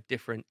again, a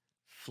different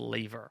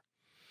flavor.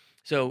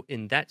 So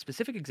in that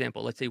specific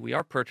example, let's say we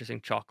are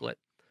purchasing chocolate,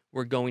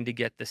 we're going to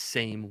get the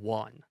same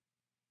one,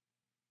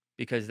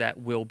 because that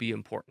will be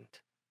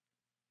important.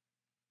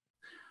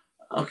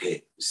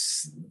 Okay.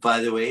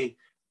 By the way,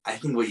 I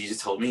think what you just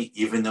told me,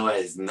 even though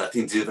it has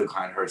nothing to do with the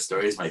client horror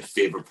story, is my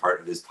favorite part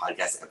of this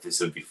podcast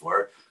episode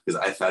before,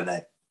 because I found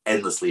that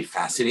endlessly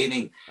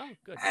fascinating. Oh,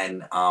 good.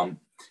 And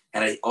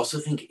I also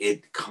think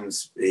it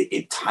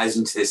ties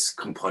into this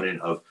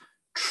component of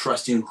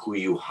trusting who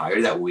you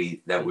hire that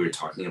we were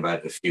talking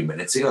about a few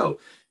minutes ago.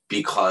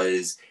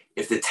 Because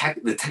if the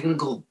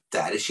technical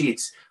data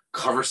sheets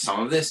cover some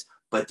of this,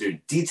 but there are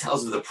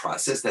details of the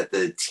process that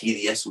the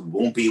TDS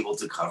won't be able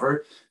to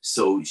cover.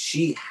 So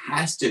she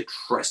has to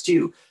trust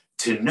you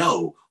to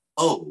know,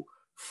 oh,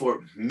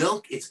 for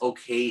milk, it's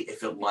okay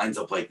if it lines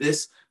up like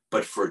this,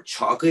 but for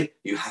chocolate,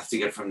 you have to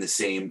get from the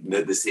same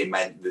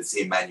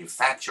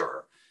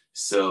manufacturer.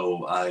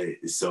 So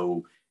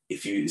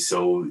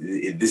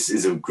this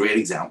is a great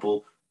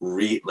example,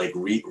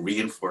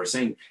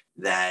 reinforcing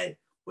that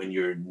when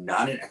you're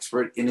not an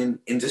expert in an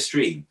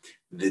industry,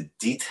 the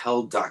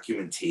detailed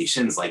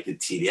documentations like the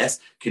TDS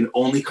can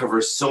only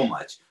cover so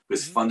much,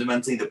 because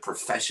fundamentally the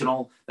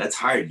professional that's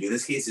hired you in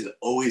this case is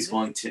always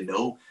going to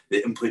know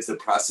the inputs, the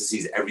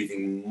processes,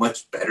 everything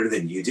much better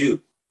than you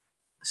do.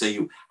 So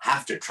you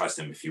have to trust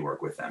them if you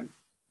work with them.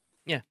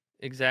 Yeah,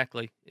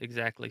 exactly.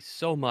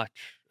 So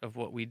much of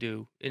what we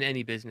do in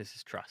any business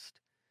is trust.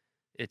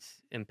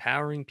 It's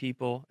empowering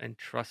people and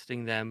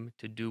trusting them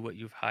to do what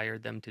you've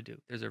hired them to do.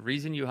 There's a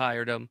reason you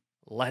hired them.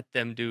 Let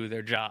them do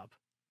their job.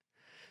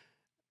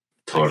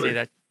 Totally. I say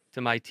that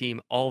to my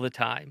team all the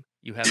time.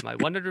 You have my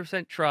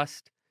 100%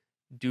 trust.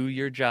 Do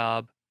your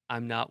job.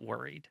 I'm not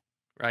worried,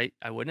 right?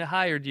 I wouldn't have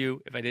hired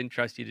you if I didn't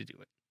trust you to do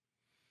it.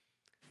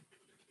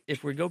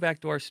 If we go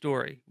back to our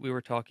story, we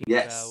were talking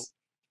about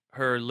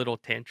her little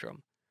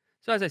tantrum.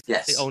 So as I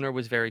said, the owner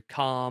was very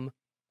calm.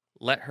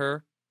 Let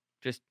her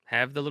just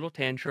have the little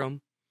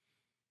tantrum.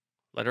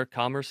 Let her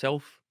calm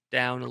herself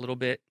down a little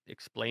bit.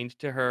 Explained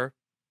to her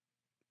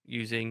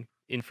using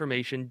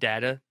information,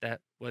 data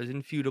that was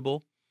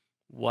infutable,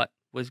 what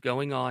was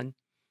going on.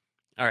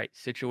 All right,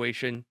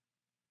 situation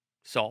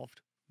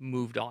solved,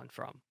 moved on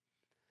from.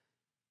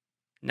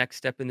 Next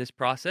step in this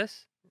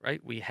process, right?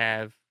 We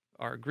have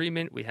our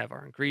agreement, we have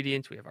our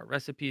ingredients, we have our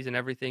recipes and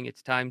everything.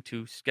 It's time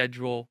to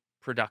schedule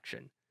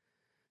production.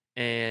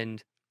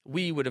 And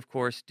we would, of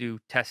course, do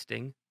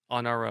testing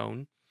on our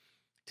own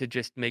to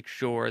just make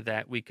sure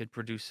that we could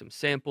produce some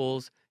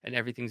samples and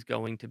everything's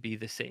going to be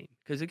the same.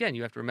 Because again,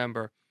 you have to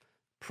remember,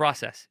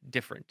 process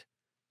different.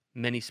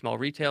 Many small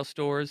retail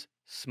stores,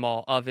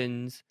 small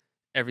ovens,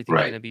 everything's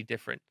going to be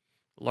different.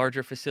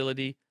 Larger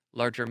facility,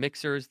 larger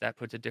mixers, that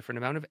puts a different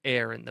amount of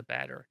air in the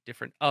batter.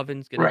 Different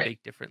ovens, going to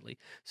bake differently.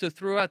 So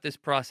throughout this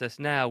process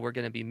now, we're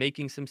going to be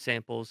making some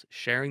samples,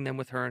 sharing them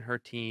with her and her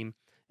team,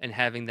 and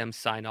having them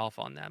sign off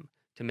on them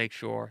to make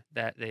sure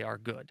that they are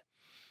good.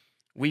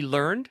 We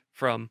learned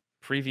from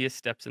previous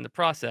steps in the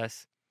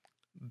process,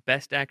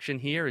 best action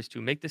here is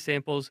to make the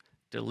samples,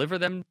 deliver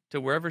them to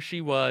wherever she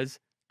was,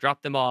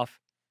 drop them off,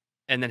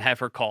 and then have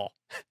her call.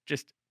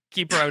 Just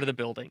keep her out of the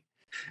building.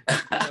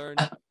 We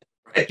learned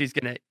she's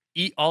going to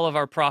eat all of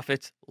our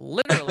profits,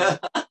 literally.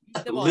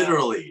 Eat them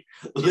literally.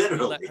 all if we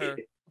let her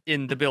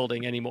in the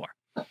building anymore.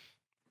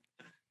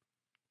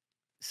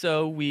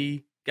 So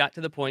we got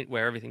to the point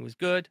where everything was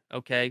good.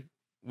 Okay,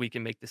 we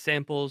can make the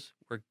samples.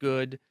 We're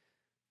good.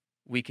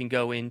 We can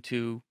go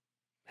into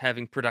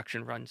having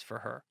production runs for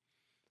her.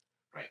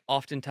 Right.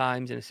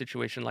 Oftentimes in a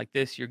situation like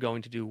this, you're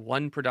going to do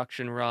one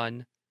production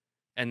run,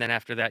 and then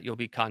after that, you'll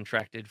be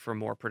contracted for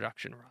more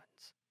production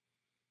runs.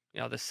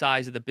 You know, the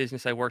size of the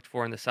business I worked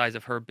for and the size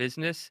of her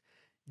business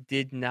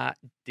did not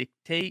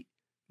dictate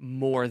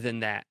more than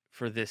that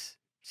for this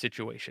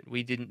situation.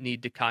 We didn't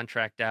need to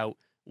contract out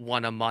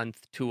 1 a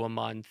month, 2 a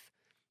month.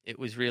 It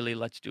was really,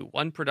 let's do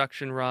one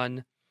production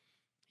run,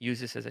 use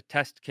this as a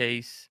test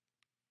case,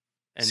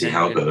 and see then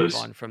how we're it going to goes.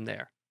 move on from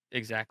there.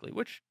 Exactly,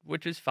 which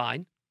is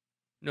fine.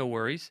 No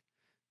worries.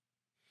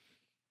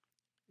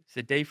 It's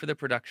the day for the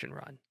production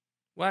run.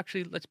 Well,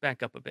 actually, let's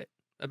back up a bit.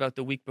 About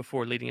the week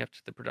before leading up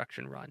to the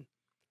production run,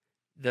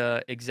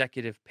 the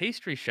executive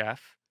pastry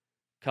chef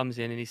comes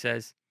in and he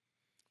says,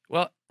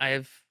 well, I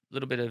have a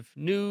little bit of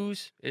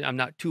news. I'm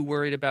not too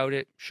worried about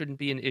it. Shouldn't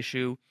be an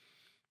issue.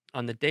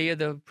 On the day of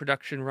the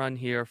production run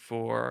here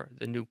for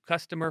the new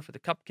customer for the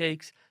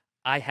cupcakes,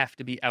 I have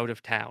to be out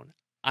of town.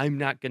 I'm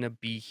not going to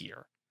be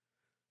here.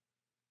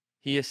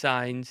 He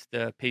assigns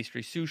the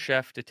pastry sous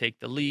chef to take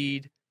the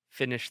lead,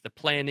 finish the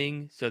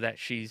planning so that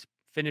she's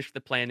finished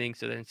the planning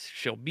so that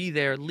she'll be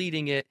there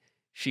leading it.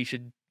 She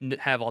should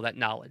have all that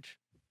knowledge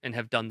and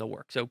have done the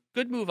work. So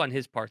good move on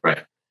his part,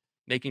 right.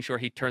 Making sure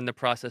he turned the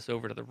process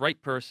over to the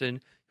right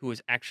person who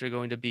is actually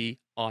going to be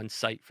on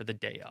site for the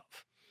day of.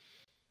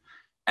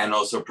 And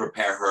also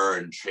prepare her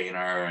and train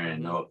her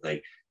and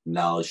like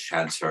knowledge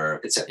transfer,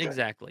 etc.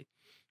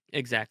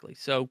 Exactly.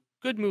 So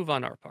good move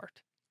on our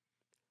part.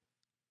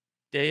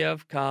 Day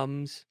of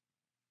comes,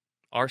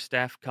 our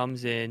staff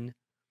comes in.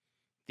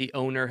 The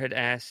owner had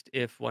asked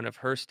if one of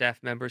her staff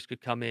members could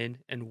come in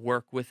and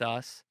work with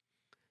us.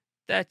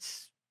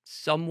 That's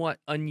somewhat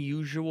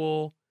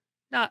unusual,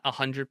 not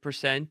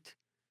 100%.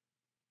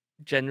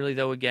 Generally,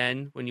 though,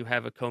 again, when you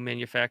have a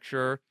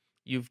co-manufacturer,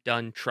 you've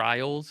done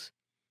trials.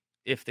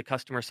 If the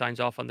customer signs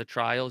off on the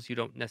trials, you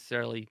don't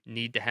necessarily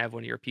need to have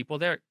one of your people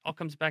there. It all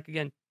comes back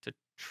again to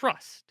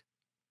trust.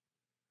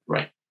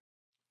 Right.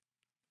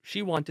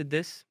 She wanted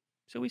this,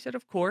 so we said,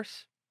 of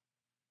course,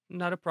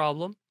 not a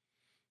problem.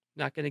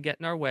 Not going to get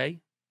in our way.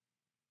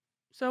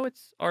 So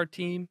it's our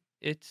team.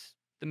 It's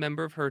the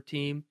member of her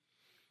team.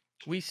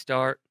 We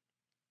start.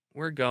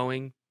 We're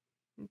going.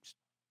 It's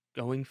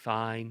going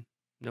fine.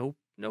 No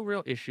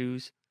real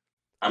issues.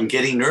 I'm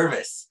getting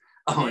nervous.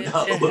 Oh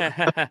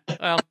no.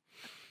 Well,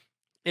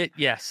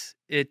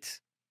 it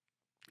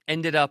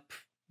ended up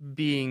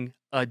being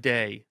a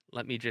day.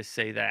 Let me just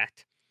say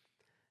that.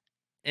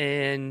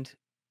 And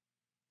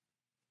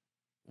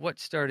what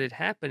started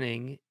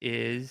happening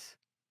is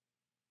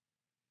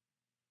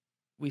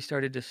we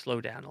started to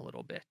slow down a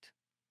little bit.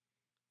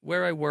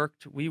 Where I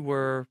worked, we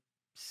were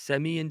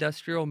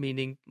semi-industrial,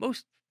 meaning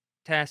most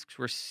tasks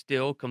were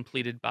still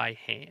completed by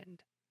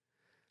hand.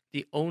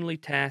 The only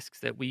tasks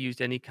that we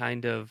used any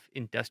kind of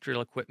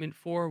industrial equipment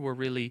for were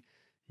really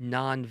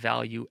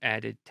non-value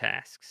added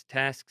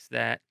tasks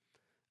that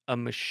a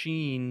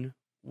machine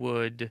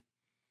would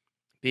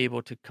be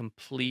able to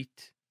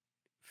complete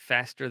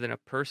faster than a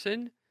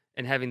person,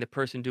 and having the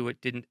person do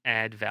it didn't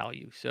add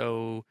value.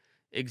 So,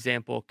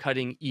 example,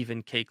 cutting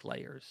even cake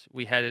layers.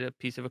 We had a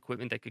piece of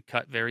equipment that could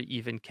cut very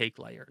even cake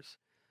layers.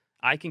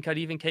 I can cut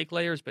even cake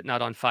layers, but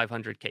not on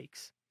 500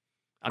 cakes.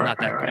 I'm not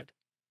that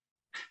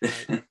good.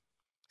 Right?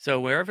 So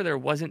wherever there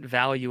wasn't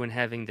value in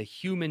having the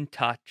human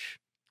touch,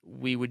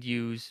 we would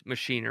use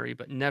machinery,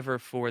 but never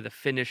for the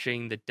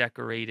finishing, the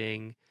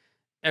decorating,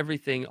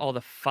 everything, all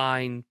the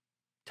fine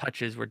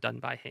touches were done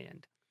by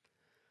hand.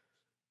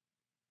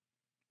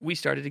 We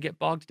started to get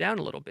bogged down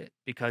a little bit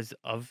because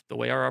of the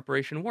way our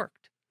operation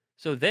worked.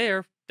 So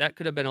that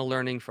could have been a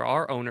learning for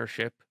our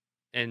ownership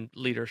and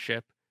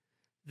leadership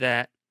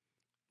that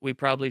we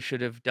probably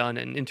should have done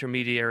an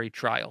intermediary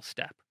trial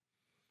step.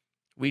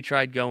 We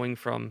tried going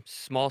from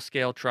small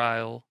scale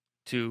trial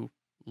to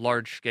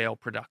large scale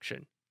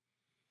production.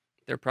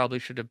 There probably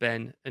should have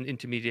been an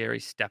intermediary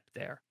step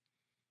there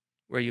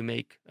where you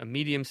make a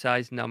medium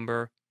sized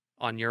number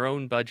on your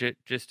own budget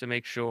just to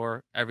make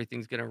sure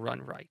everything's going to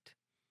run right.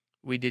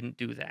 We didn't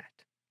do that.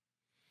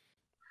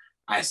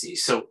 I see.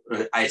 So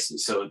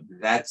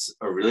that's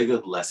a really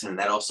good lesson.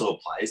 That also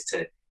applies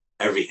to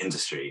every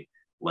industry.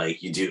 Like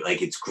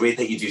it's great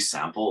that you do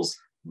samples,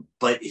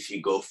 but if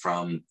you go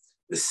from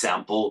the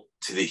sample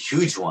to the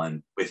huge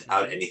one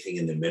without anything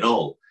in the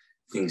middle,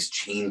 things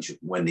change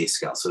when they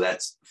scale. So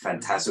that's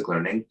fantastic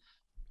learning.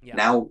 Yeah.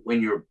 Now,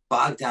 when you're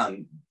bogged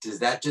down, does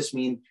that just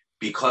mean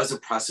because the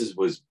process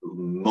was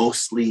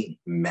mostly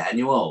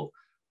manual,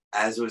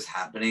 as it was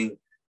happening,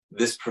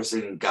 this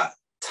person got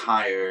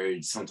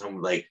tired,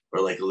 sometimes like,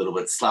 or like a little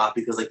bit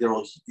sloppy, because like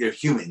they're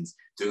humans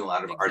doing a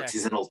lot of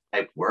artisanal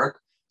type work.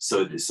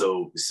 So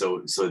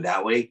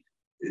that way,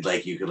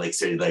 like you could like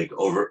say like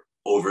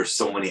over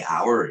so many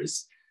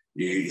hours,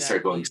 you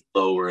start going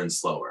slower and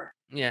slower.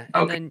 Yeah,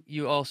 and then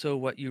you also,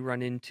 what you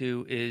run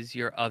into is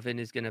your oven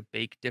is going to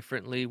bake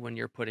differently when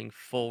you're putting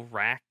full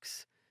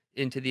racks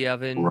into the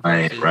oven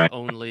versus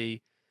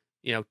only,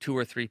 2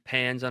 or 3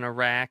 pans on a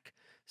rack.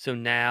 So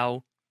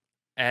now,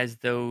 as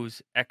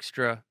those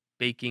extra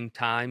baking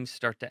times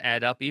start to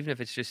add up, even if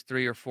it's just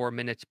 3 or 4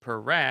 minutes per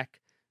rack,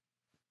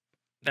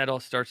 that all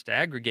starts to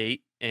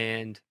aggregate,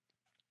 and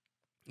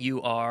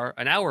you are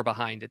an hour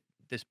behind at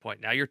this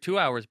point. Now you're 2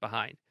 hours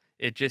behind.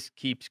 It just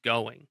keeps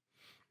going.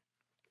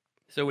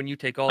 So when you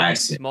take all these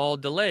small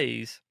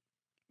delays,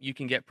 you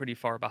can get pretty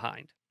far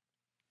behind.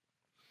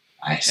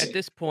 At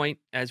this point,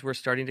 as we're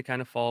starting to kind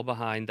of fall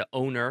behind, the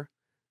owner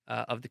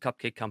of the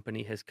cupcake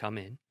company has come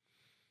in,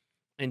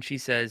 and she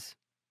says,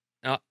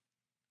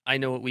 I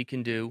know what we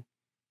can do.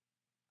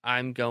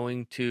 I'm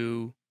going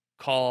to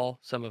call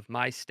some of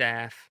my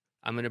staff.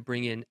 I'm going to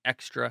bring in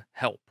extra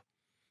help.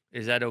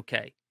 Is that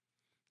okay?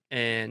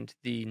 And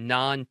the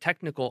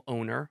non-technical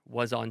owner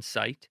was on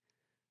site,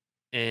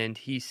 and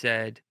he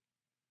said,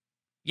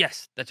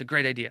 yes, that's a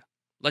great idea.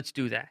 Let's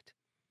do that.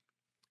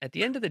 At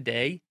the end of the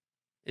day,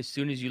 as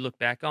soon as you look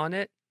back on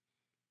it,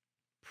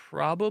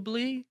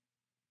 probably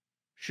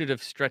should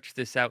have stretched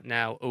this out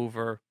now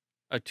over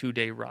a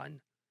 2-day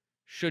run.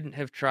 Shouldn't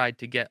have tried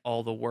to get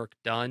all the work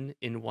done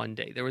in one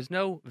day. There was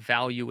no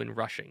value in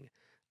rushing.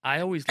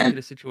 I always look at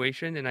a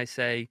situation and I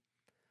say,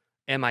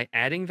 am I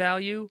adding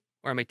value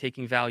or am I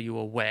taking value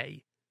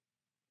away?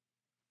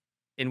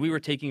 And we were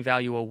taking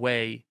value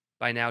away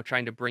by now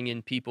trying to bring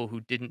in people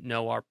who didn't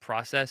know our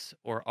process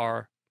or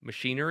our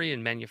machinery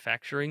and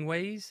manufacturing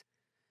ways.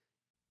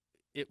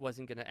 It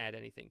wasn't going to add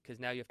anything because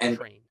now you have to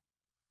train.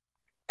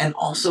 And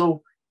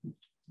also,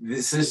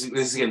 this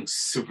is getting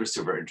super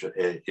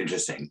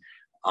interesting.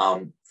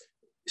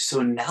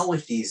 So now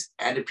with these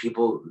added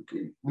people,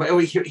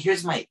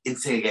 here's my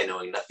instinct again,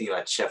 knowing nothing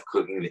about chef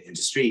cooking in the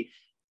industry.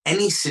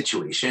 Any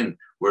situation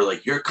where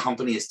like your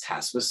company is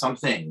tasked with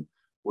something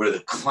where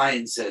the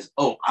client says,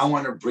 oh, I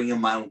want to bring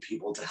in my own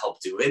people to help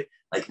do it,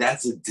 like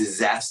that's a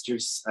disaster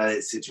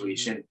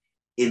situation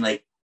in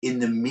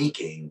the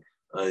making,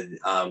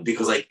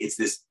 because like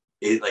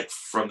like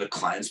from the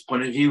client's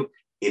point of view,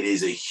 it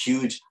is a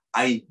huge,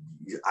 I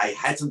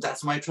had some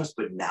doubts in my trust,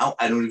 but now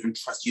I don't even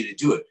trust you to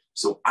do it.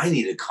 So I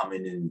need to come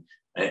in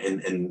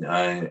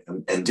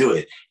and do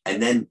it.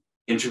 And then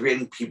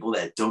integrating people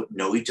that don't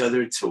know each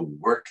other to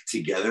work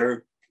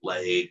together,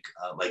 like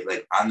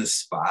on the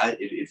spot,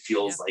 it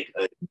feels like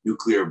a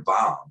nuclear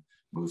bomb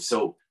move.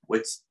 So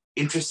what's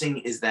interesting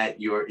is that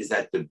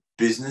the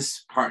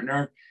business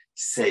partner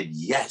said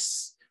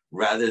yes,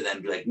 rather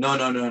than be like,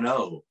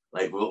 no.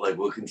 Like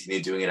we'll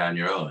continue doing it on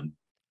your own.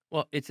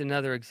 Well, it's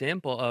another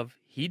example of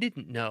he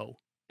didn't know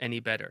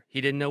any better.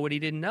 He didn't know what he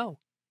didn't know.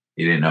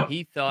 He didn't know.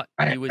 He thought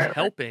he was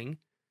helping.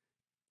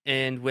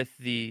 And with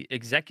the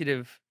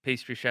executive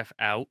pastry chef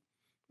out,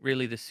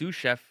 really the sous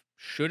chef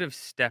should have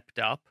stepped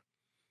up.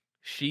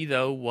 She,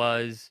 though,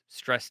 was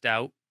stressed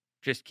out,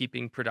 just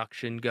keeping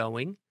production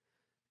going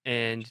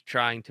and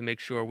trying to make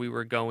sure we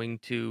were going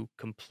to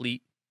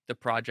complete the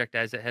project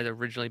as it had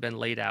originally been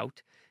laid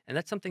out. And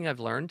that's something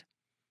I've learned.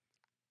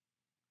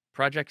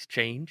 Projects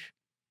change.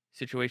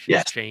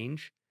 Situations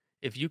change.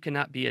 If you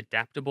cannot be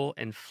adaptable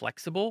and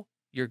flexible,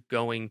 you're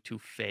going to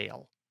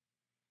fail.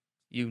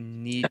 You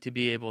need to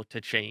be able to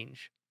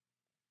change.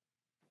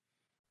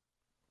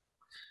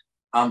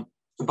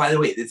 By the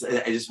way,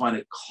 I just want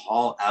to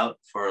call out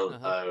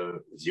for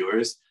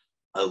viewers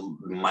a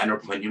minor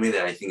point you made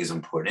that I think is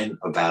important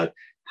about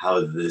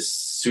how the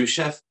sous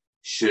chef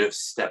should have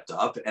stepped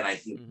up. And I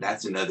think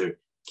that's another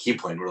key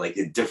point where like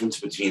the difference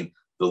between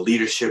the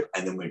leadership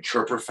and the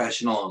mature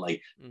professional and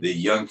like the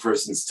young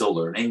person still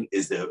learning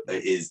is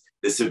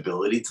this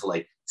ability to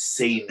like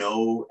say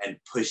no and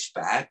push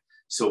back.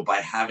 So by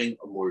having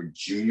a more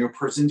junior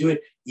person do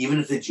it, even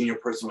if the junior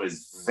person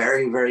was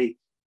very, very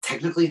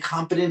technically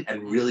competent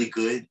and really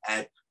good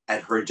at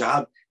her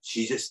job,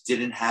 she just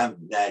didn't have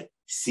that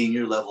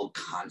senior level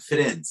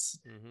confidence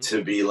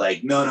to be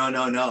like,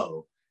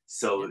 no.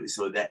 So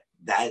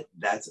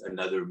that's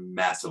another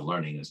massive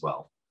learning as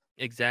well.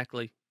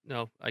 Exactly.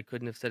 No, I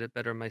couldn't have said it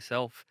better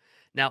myself.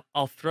 Now,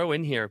 I'll throw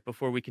in here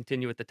before we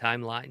continue with the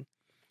timeline.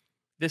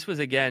 This was,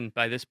 again,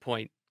 by this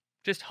point,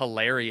 just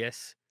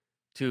hilarious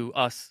to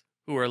us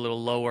who are a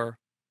little lower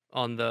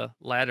on the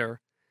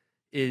ladder,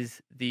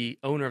 is the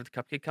owner of the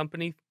cupcake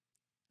company.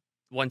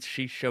 Once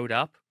she showed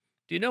up,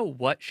 do you know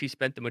what she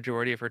spent the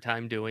majority of her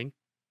time doing?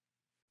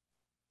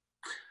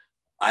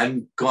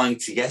 I'm going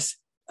to guess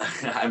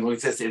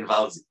it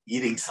involves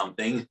eating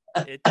something.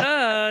 It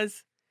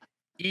does.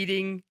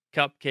 Eating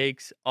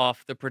cupcakes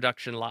off the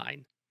production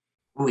line.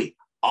 Wait,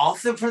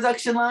 off the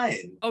production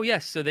line? Oh,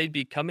 yes. So they'd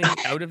be coming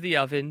out of the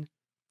oven.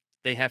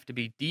 They have to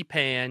be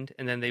depanned,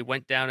 and then they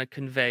went down a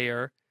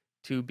conveyor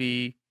to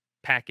be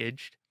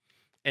packaged.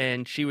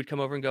 And she would come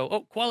over and go,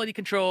 "Oh, quality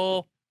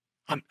control,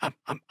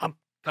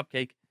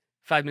 cupcake."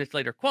 5 minutes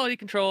later, quality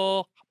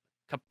control,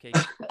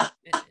 cupcake. Oh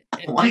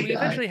my And we God.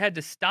 eventually had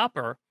to stop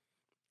her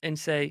and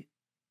say,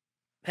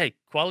 "Hey,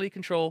 quality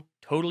control,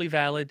 totally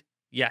valid.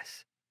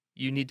 Yes,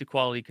 you need to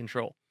quality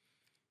control.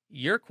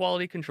 You're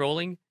quality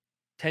controlling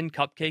 10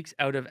 cupcakes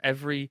out of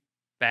every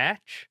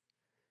batch.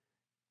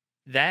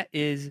 That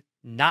is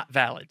not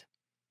valid.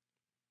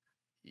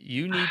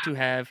 You need to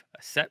have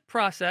a set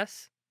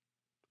process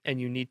and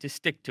you need to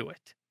stick to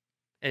it.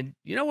 And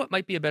you know what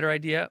might be a better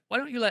idea? Why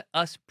don't you let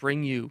us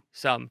bring you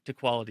some to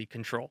quality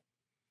control?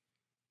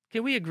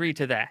 Can we agree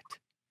to that?"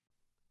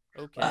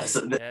 Okay,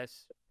 So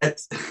yes.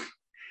 that's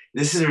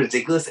this is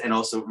ridiculous and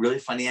also really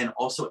funny and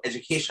also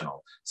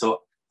educational.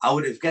 So I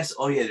would have guessed,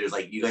 oh yeah, there's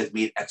like you guys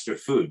made extra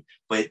food,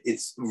 but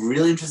it's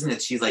really interesting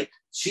that she's like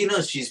she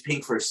knows she's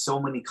paying for so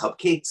many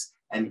cupcakes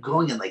and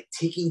going and like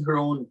taking her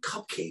own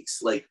cupcakes,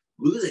 like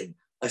losing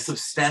a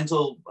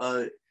substantial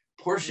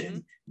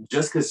portion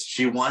just because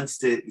she wants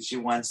to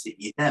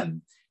eat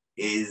them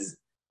is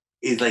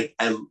like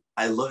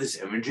I love this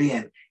imagery,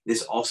 and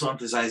this also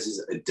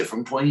emphasizes a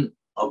different point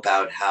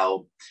about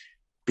how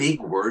big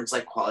words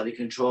like quality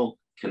control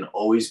can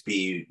always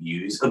be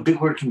used. A big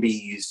word can be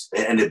used,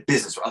 and a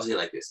business word, I'll say it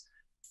like this: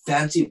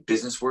 fancy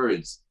business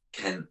words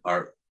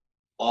are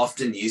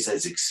often used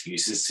as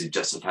excuses to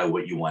justify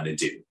what you want to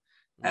do.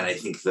 And I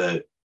think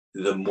the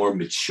more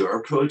mature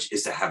approach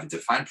is to have a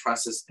defined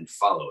process and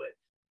follow it.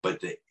 But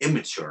the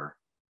immature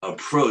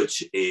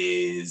approach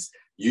is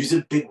use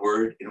a big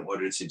word in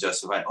order to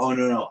justify, oh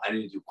no, I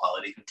need to do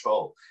quality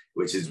control,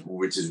 which is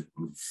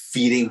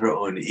feeding her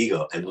own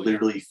ego and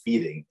literally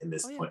feeding in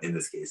this point in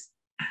this case.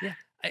 Yeah.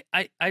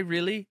 I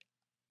really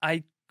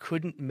I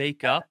couldn't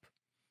make up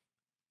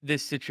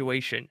this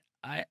situation.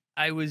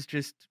 I was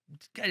just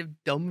kind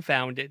of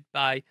dumbfounded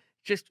by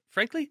just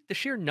frankly the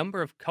sheer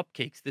number of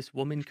cupcakes this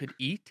woman could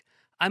eat.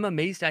 I'm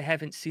amazed I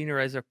haven't seen her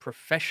as a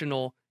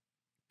professional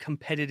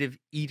competitive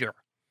eater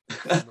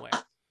somewhere.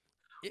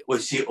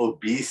 Was she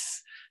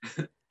obese?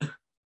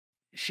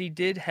 She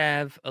did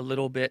have a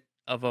little bit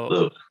of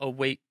a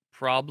weight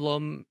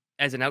problem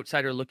as an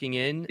outsider looking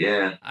in.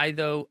 Yeah. I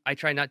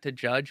try not to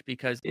judge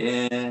because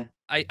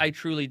I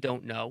truly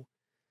don't know.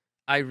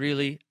 I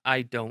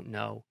don't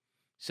know.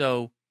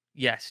 So,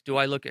 yes, do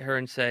I look at her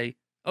and say,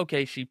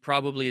 okay, she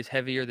probably is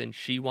heavier than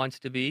she wants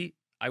to be?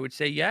 I would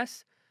say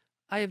yes.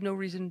 I have no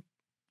reason,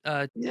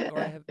 or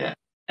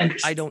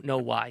I don't know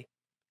why.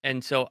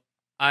 And so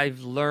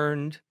I've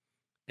learned,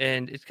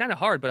 and it's kind of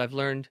hard, but I've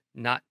learned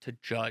not to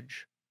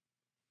judge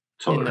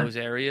in those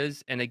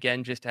areas. And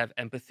again, just have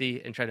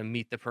empathy and try to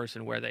meet the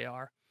person where they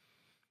are.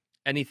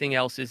 Anything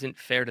else isn't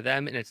fair to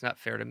them and it's not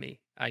fair to me.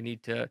 I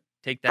need to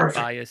take that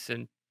bias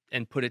and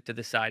put it to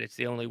the side. It's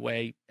the only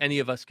way any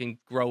of us can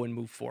grow and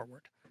move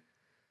forward.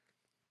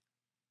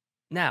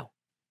 Now,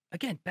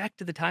 again, back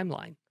to the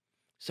timeline.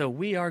 So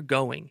we are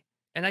going,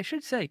 and I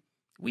should say,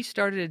 we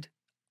started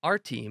our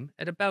team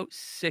at about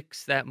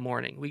 6 that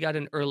morning. We got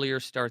an earlier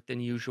start than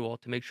usual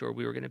to make sure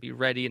we were going to be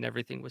ready and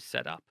everything was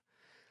set up.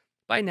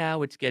 By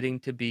now, it's getting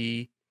to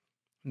be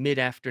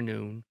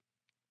mid-afternoon.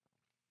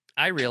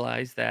 I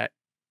realize that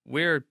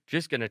we're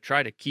just going to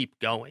try to keep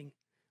going.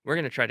 We're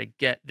going to try to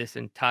get this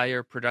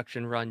entire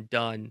production run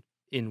done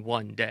in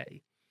one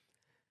day.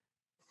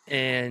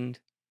 And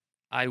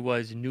I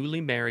was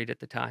newly married at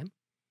the time.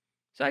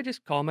 So I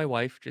just call my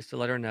wife just to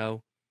let her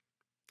know,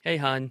 hey,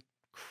 hon,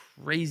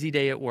 crazy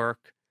day at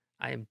work.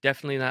 I am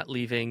definitely not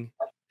leaving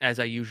as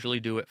I usually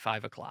do at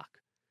 5:00.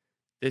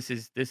 This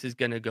is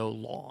going to go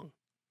long.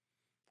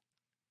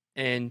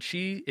 And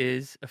she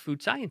is a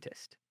food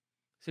scientist.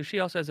 So she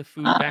also has a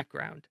food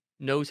background,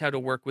 knows how to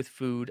work with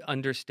food,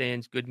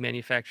 understands good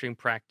manufacturing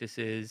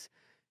practices,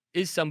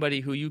 is somebody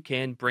who you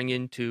can bring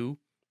into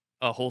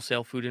a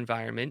wholesale food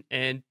environment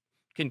and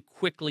can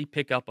quickly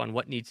pick up on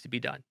what needs to be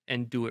done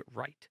and do it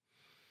right.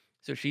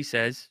 So she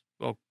says,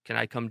 well, can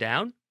I come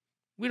down?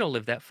 We don't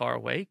live that far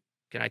away.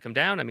 Can I come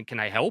down? I mean, can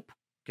I help?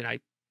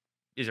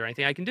 Is there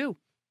anything I can do?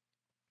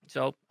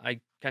 So I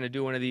kind of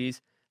do one of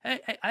these. Hey,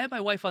 I have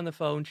my wife on the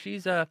phone.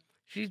 She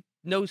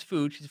knows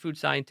food. She's a food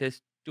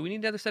scientist. Do we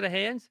need another set of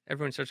hands?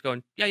 Everyone starts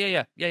going,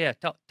 yeah.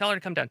 Tell her to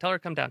come down. Tell her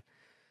to come down.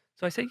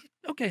 So I say,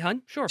 okay,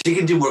 hun, sure. She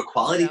can do more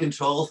quality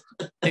control.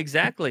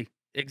 Exactly.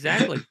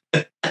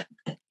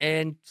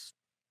 And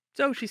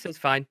so she says,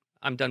 fine,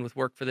 I'm done with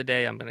work for the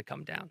day. I'm going to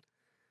come down.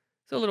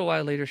 So a little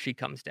while later, she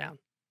comes down.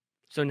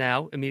 So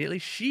now immediately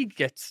she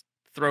gets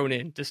thrown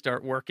in to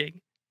start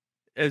working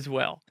as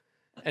well.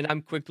 And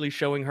I'm quickly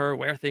showing her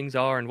where things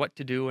are and what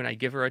to do. And I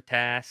give her a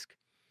task.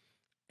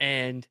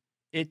 And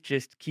it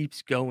just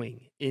keeps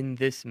going in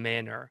this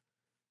manner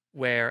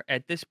where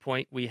at this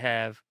point we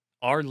have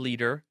our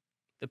leader,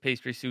 the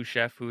pastry sous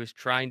chef, who is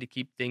trying to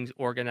keep things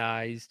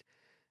organized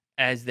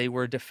as they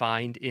were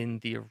defined in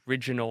the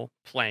original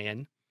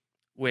plan,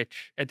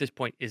 which at this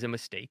point is a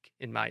mistake,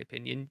 in my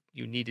opinion.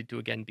 You needed to,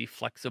 again, be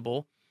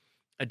flexible,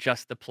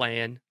 adjust the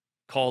plan,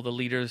 call the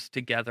leaders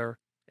together,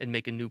 and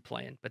make a new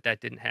plan, but that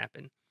didn't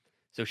happen.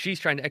 So she's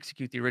trying to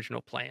execute the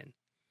original plan.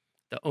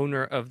 The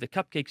owner of the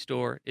cupcake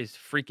store is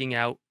freaking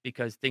out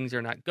because things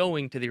are not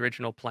going to the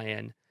original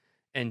plan,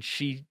 and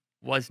she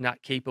was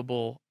not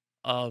capable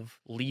of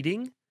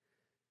leading.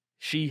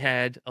 She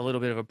had a little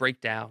bit of a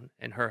breakdown,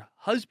 and her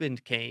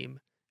husband came,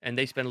 and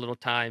they spent a little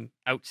time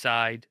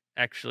outside.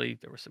 Actually,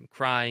 there was some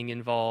crying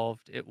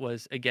involved. It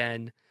was,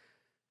 again,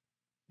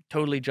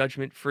 totally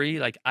judgment free.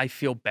 Like, I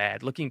feel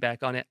bad looking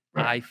back on it.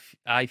 Right.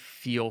 I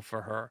feel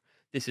for her.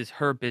 This is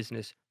her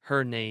business,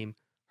 her name,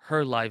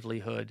 her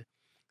livelihood.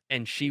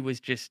 And she was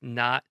just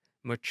not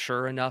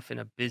mature enough in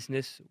a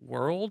business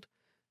world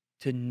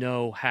to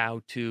know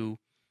how to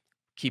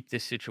keep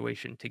this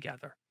situation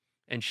together.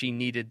 And she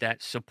needed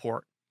that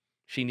support.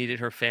 She needed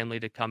her family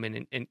to come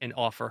in and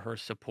offer her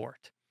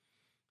support.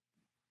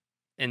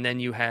 And then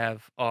you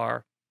have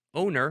our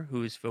owner,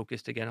 who is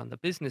focused again on the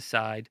business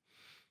side,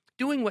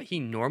 doing what he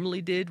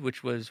normally did,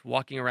 which was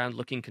walking around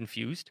looking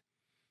confused,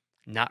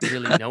 not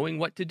really knowing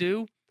what to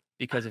do,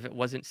 because if it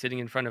wasn't sitting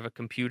in front of a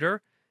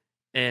computer,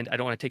 and I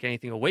don't want to take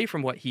anything away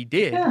from what he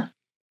did,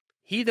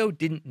 he, though,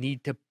 didn't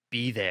need to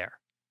be there.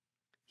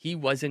 He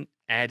wasn't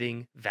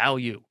adding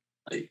value.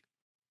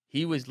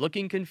 He was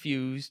looking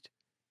confused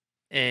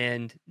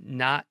and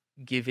not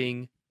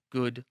giving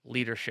good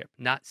leadership,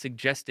 not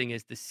suggesting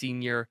as the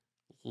senior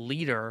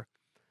leader,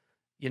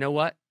 you know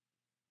what,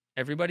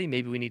 everybody,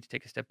 maybe we need to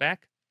take a step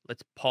back.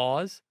 Let's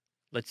pause.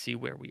 Let's see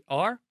where we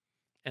are,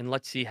 and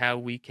let's see how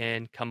we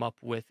can come up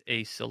with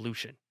a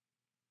solution.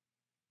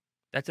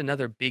 That's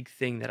another big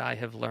thing that I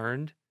have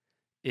learned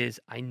is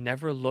I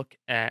never look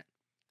at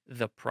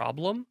the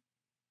problem.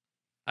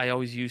 I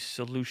always use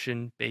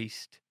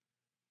solution-based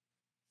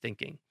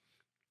thinking.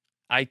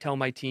 I tell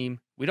my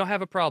team, we don't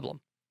have a problem.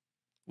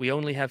 We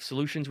only have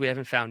solutions we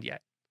haven't found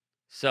yet.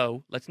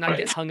 So let's not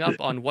get hung up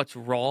on what's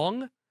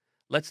wrong.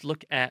 Let's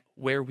look at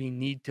where we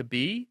need to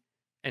be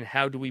and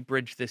how do we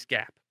bridge this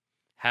gap?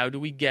 How do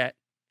we get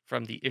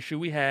from the issue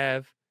we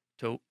have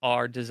to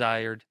our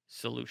desired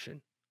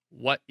solution?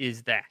 What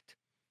is that?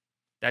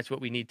 That's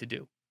what we need to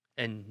do.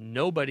 And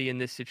nobody in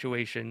this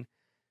situation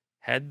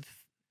had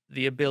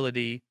the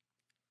ability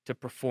to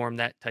perform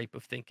that type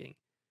of thinking.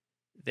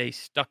 They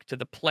stuck to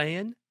the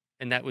plan,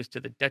 and that was to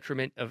the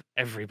detriment of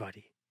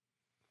everybody.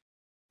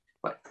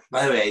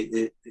 By the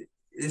way,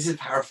 this is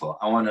powerful.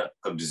 I want to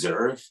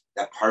observe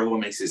that part of what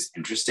makes this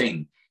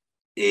interesting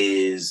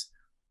is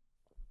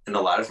in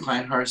a lot of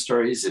client horror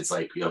stories, it's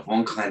like you have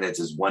one client that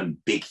does one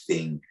big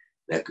thing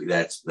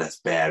that's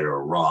bad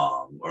or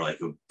wrong, or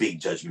like a big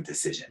judgment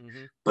decision.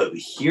 Mm-hmm. But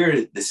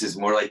here, this is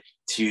more like,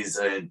 to use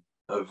a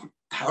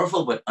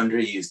powerful but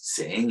underused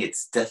saying,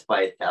 it's death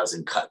by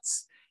 1,000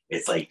 cuts.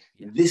 It's like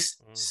this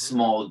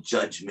small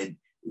judgment,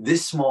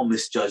 this small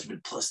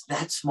misjudgment, plus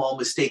that small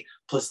mistake,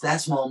 plus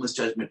that small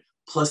misjudgment,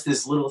 plus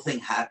this little thing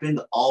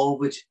happened, all of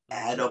which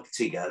add up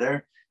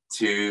together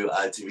to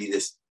be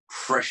this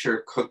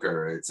pressure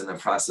cooker. It's in the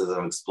process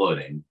of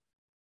exploding.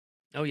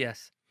 Oh,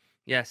 yes.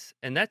 Yes.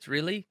 And that's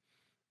really,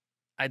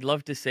 I'd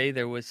love to say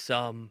there was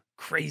some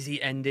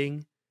crazy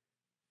ending.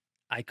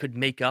 I could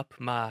make up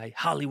my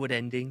Hollywood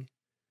ending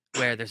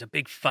where there's a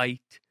big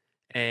fight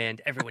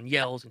and everyone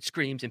yells and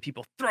screams and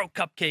people throw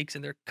cupcakes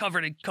and they're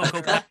covered in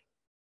cocoa.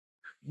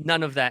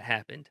 None of that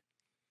happened.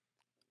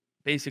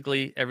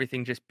 Basically,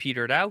 everything just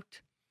petered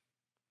out.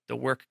 The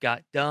work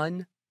got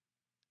done.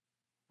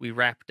 We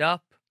wrapped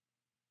up.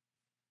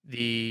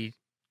 The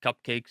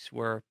cupcakes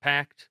were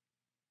packed.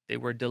 They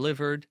were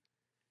delivered.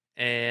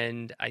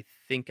 And I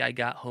think I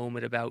got home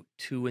at about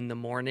 2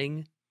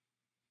 a.m.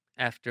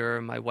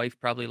 after my wife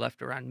probably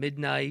left around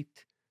midnight.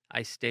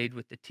 I stayed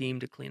with the team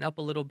to clean up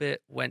a little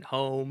bit, went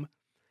home,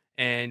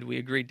 and we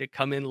agreed to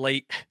come in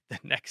late the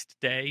next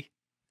day.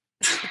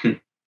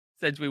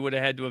 Since we would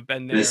have had to have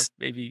been there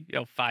maybe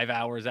 5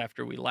 hours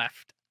after we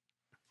left.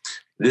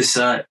 This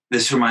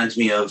reminds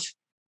me of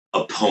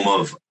a poem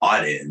of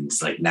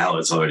Auden's, like now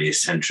it's already a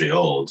century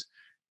old,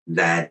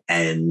 that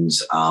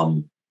ends,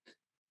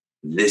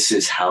 this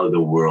is how the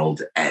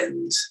world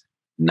ends,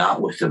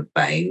 not with a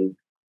bang,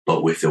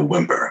 but with a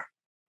whimper.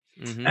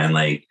 Mm-hmm. And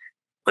like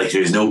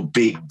there's no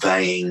big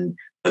bang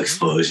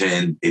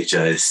explosion. It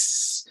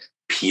just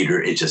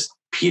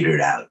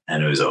petered out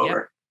and it was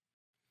over.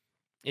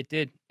 It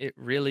did. It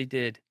really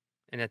did.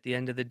 And at the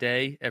end of the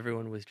day,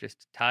 everyone was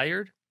just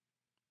tired.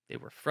 They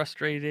were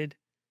frustrated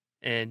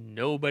and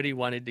nobody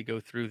wanted to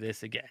go through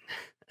this again.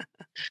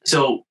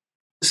 So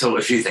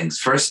a few things.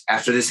 First,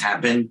 after this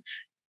happened,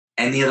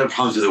 any other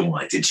problems with the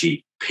woman? Did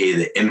she pay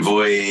the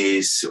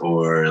invoice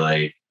or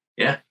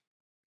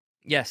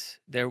Yes,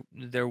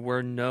 there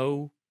were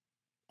no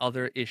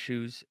other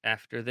issues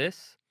after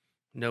this.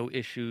 No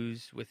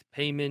issues with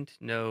payment,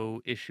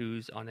 no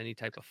issues on any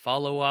type of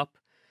follow-up.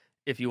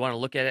 If you want to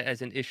look at it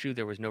as an issue,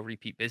 there was no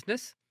repeat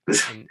business.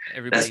 And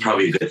That's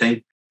probably a good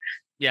thing.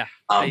 Yeah.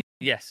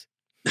 Yes.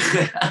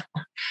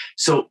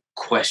 So,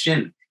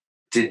 question: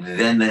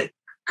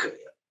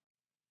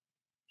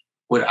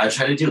 what I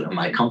try to do in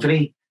my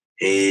company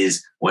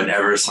is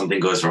whenever something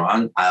goes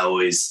wrong, I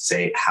always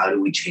say, "How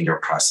do we change our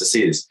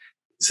processes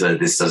so that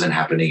this doesn't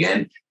happen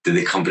again?" Did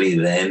the company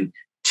then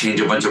change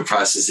a bunch of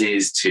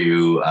processes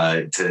to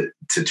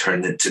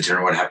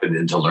turn what happened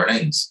into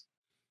learnings?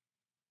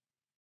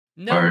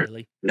 No, or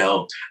really.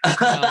 No.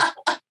 No.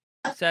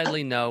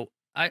 Sadly, no.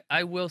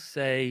 I will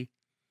say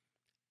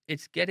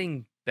it's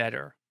getting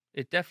better.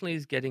 It definitely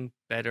is getting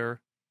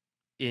better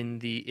in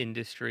the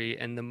industry,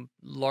 and the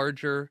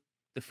larger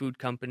the food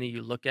company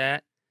you look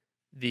at,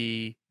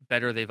 the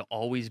better they've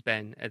always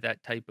been at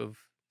that type of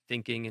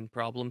thinking and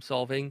problem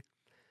solving.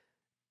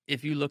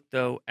 If you look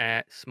though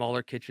at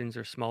smaller kitchens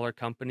or smaller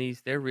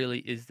companies, there really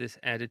is this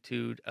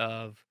attitude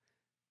of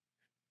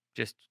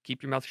just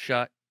keep your mouth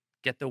shut,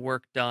 get the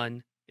work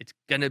done. It's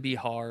going to be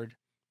hard.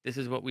 This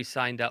is what we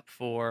signed up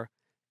for.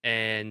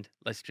 And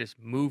let's just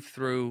move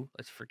through.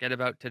 Let's forget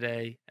about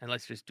today and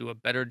let's just do a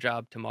better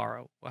job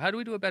tomorrow. Well, how do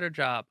we do a better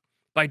job?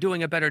 By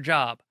doing a better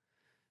job.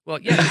 Well,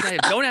 yes,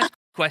 don't ask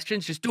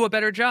questions, just do a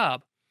better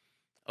job.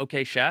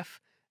 Okay, chef.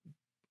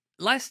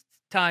 Last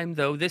time,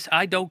 though,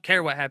 I don't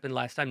care what happened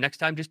last time. Next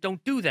time, just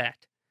don't do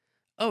that.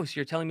 Oh, so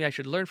you're telling me I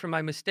should learn from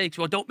my mistakes.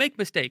 Well, don't make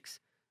mistakes.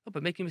 Oh,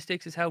 but making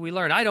mistakes is how we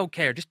learn. I don't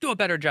care. Just do a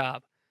better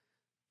job.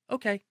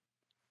 Okay.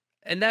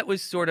 And that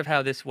was sort of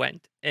how this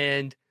went.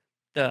 And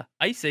the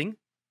icing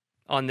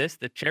on this,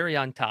 the cherry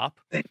on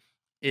top,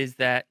 is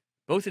that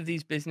both of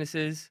these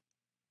businesses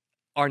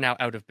are now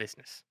out of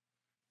business.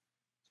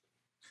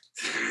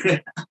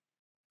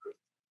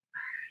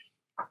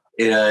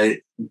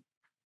 When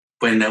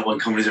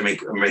companies are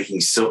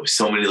making so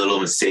many little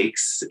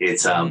mistakes,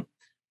 it's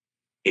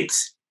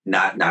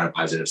not a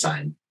positive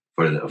sign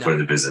for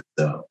the business.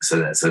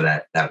 So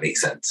that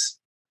makes sense.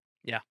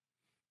 Yeah.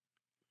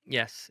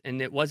 Yes,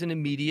 and it wasn't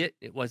immediate.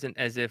 It wasn't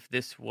as if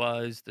this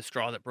was the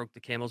straw that broke the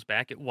camel's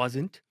back. It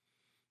wasn't.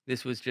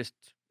 This was just,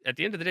 at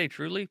the end of the day,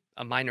 truly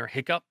a minor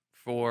hiccup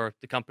for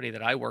the company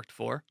that I worked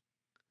for.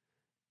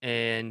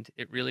 And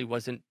it really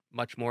wasn't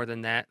much more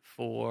than that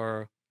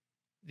for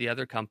the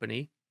other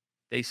company.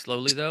 They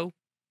slowly, though,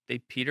 they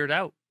petered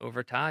out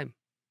over time.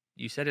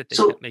 You said it. They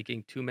kept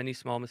making too many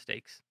small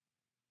mistakes.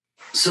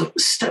 So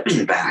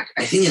stepping back,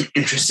 I think an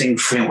interesting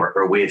framework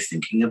or way of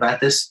thinking about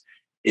this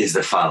is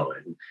the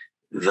following.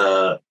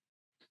 The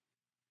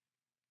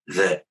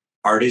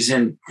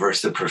artisan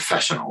versus the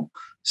professional.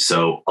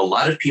 So a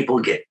lot of people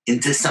get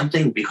into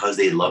something because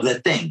they love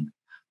that thing.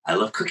 I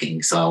love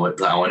cooking, so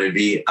I want to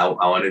be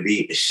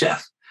a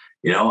chef.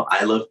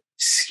 I love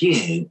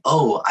skiing.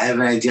 Oh, I have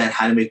an idea on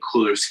how to make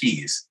cooler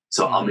skis,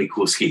 so I'll make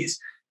cool skis.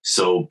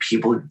 So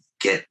people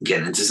get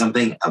into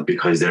something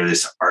because they're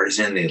this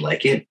artisan, they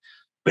like it.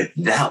 But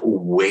that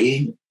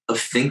way of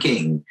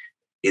thinking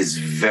is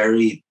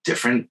very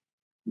different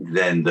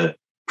than the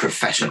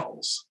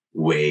professionals'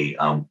 way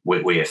of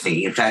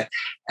thinking. In fact,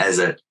 as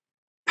a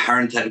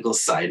parenthetical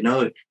side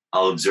note,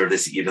 I'll observe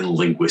this even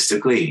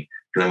linguistically,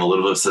 because I'm a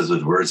little obsessed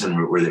with words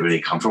and where they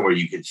come from, where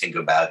you could think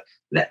about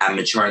the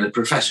amateur and the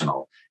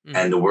professional. Mm-hmm.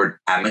 And the word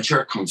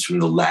amateur comes from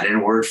the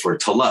Latin word for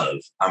to love,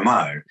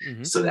 amar.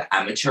 Mm-hmm. So the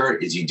amateur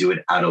is you do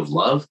it out of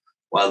love,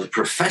 while the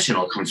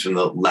professional comes from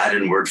the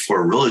Latin word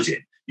for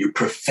religion. You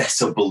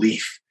profess a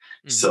belief.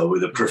 Mm-hmm. So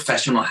the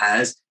professional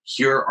has,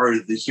 here are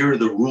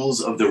the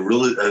rules of the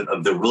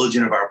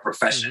religion of our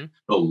profession.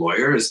 Mm-hmm. The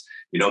lawyers,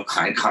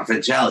 client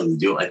confidentiality,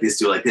 do it like this,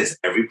 do it like this.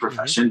 Every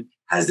profession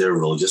has their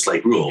religious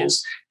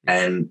rules,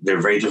 and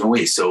they're very different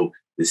ways. So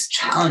this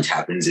challenge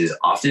happens is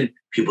often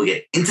people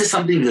get into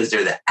something because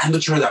they're the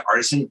amateur, the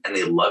artisan, and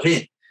they love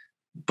it.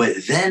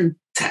 But then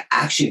to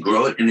actually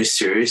grow it in a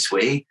serious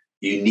way,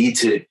 you need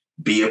to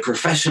be a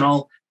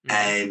professional,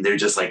 and they're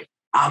just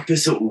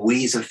opposite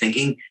ways of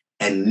thinking,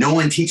 and no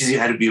one teaches you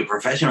how to be a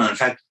professional. In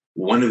fact,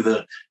 one of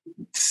the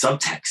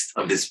subtext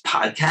of this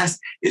podcast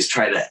is to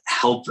try to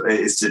help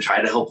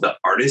the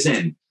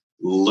artisan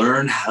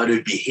learn how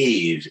to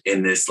behave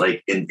in this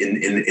in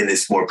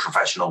this more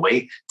professional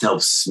way to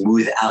help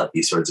smooth out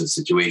these sorts of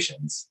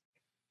situations.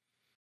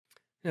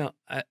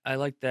 I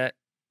like that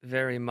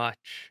very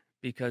much,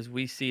 because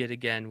we see it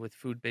again with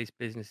food-based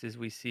businesses.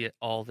 We see it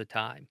all the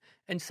time.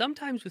 And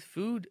sometimes with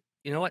food,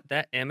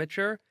 that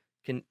amateur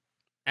can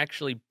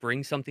actually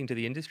bring something to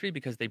the industry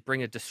because they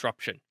bring a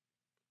disruption.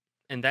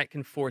 And that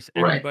can force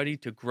everybody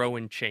to grow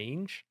and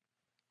change.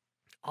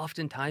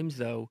 Oftentimes,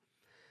 though,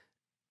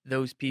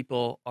 those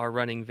people are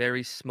running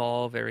very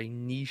small, very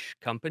niche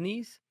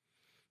companies,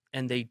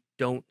 and they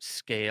don't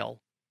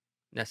scale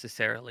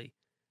necessarily.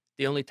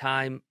 The only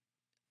time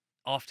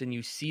often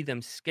you see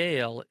them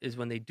scale is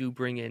when they do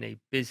bring in a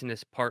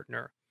business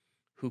partner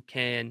who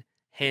can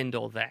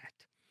handle that.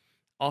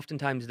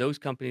 Oftentimes, those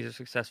companies are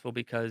successful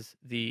because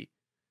the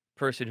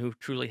person who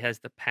truly has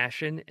the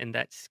passion and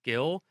that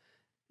skill,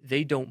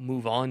 they don't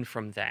move on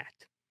from that.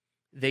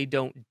 They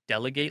don't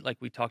delegate like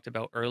we talked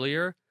about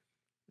earlier.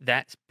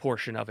 That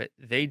portion of it.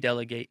 They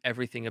delegate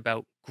everything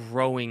about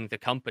growing the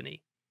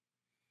company.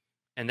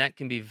 And that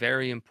can be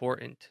very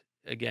important.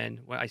 Again,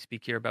 when I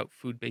speak here about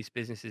food-based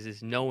businesses,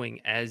 is knowing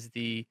as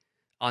the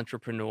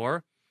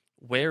entrepreneur,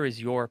 where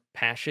is your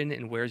passion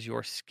and where's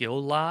your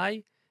skill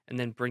lie, and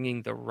then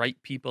bringing the right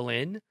people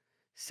in,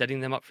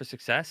 setting them up for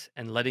success,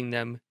 and letting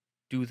them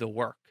do the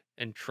work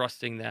and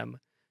trusting them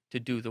to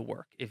do the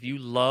work. If you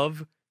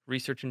love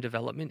research and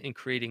development and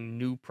creating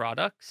new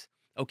products,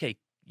 okay,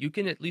 you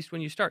can, at least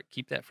when you start,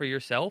 keep that for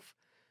yourself.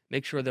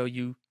 Make sure, though,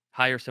 you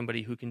hire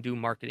somebody who can do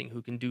marketing,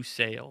 who can do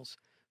sales,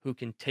 who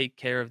can take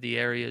care of the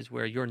areas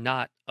where you're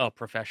not a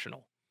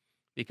professional.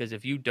 Because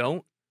if you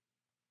don't,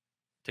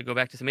 to go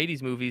back to some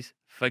 80s movies,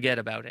 forget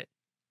about it.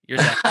 You're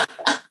done.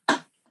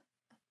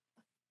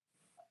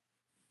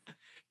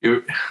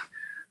 You're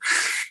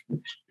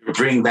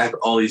bringing back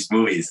all these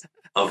movies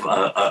of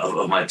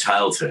my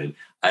childhood.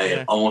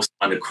 I almost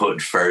want to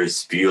quote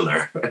Ferris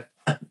Bueller.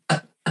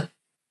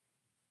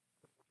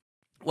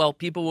 Well,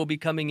 people will be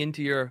coming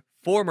into your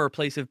former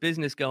place of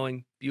business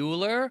going,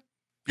 Bueller?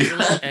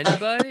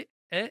 Anybody?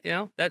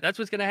 That's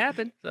what's going to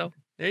happen. So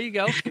there you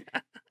go.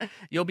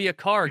 You'll be a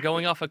car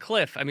going off a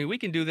cliff. I mean, we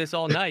can do this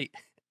all night.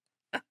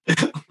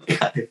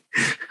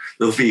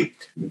 There'll be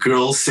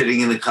girls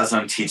sitting in the class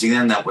I'm teaching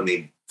them that when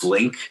they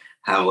blink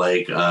have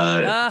like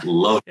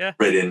love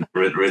written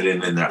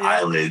in their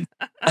eyelids.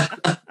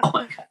 Oh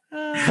my God.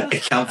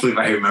 I can't believe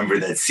I remember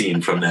that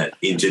scene from that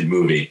ancient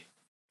movie.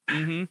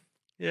 Mm-hmm.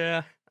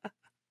 Yeah.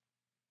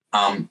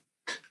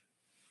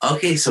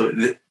 Okay, so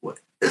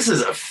this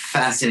is a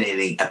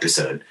fascinating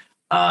episode.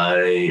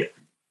 I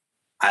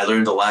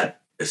learned a lot,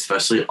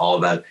 especially all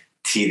about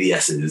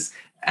TDSs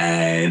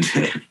and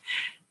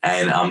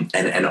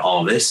and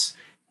all this.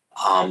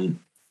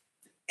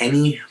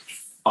 Any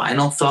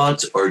final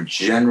thoughts or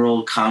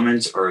general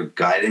comments or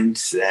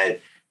guidance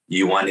that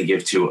you want to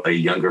give to a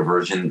younger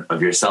version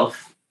of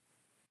yourself?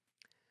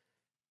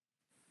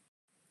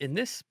 In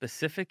this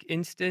specific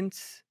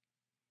instance,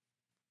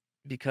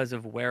 because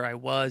of where I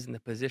was and the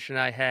position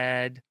I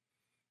had,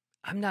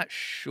 I'm not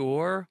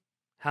sure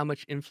how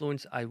much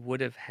influence I would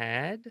have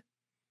had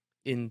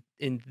in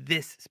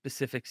this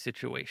specific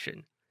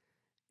situation.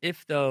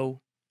 If,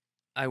 though,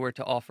 I were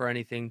to offer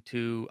anything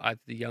to either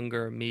the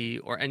younger me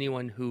or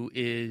anyone who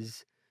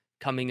is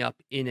coming up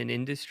in an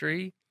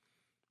industry,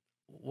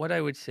 what I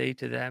would say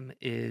to them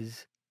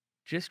is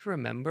just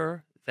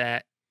remember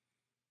that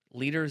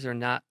leaders are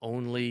not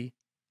only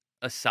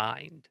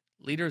assigned.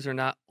 Leaders are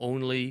not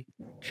only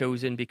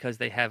chosen because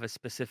they have a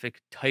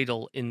specific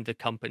title in the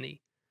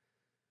company.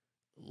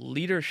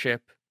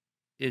 Leadership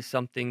is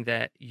something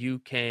that you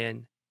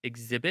can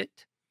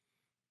exhibit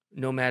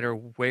no matter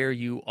where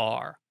you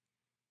are.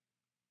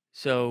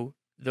 So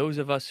those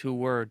of us who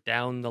were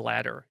down the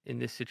ladder in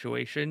this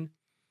situation,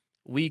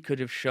 we could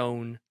have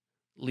shown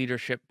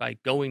leadership by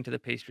going to the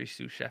pastry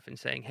sous chef and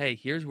saying, hey,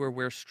 here's where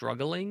we're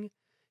struggling.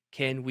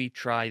 Can we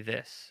try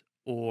this?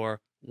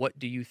 Or what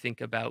do you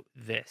think about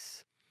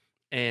this?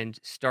 And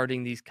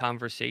starting these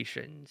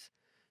conversations,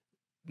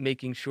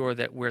 making sure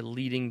that we're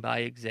leading by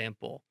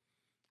example,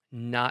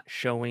 not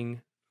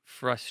showing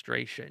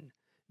frustration,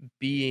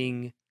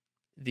 being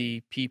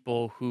the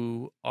people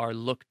who are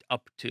looked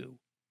up to.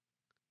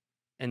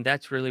 And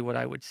that's really what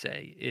I would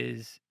say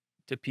is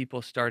to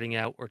people starting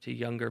out or to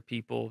younger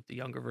people, the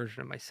younger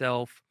version of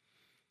myself,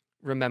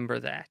 remember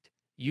that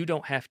you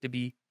don't have to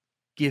be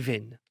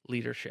given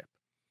leadership.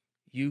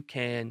 You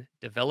can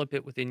develop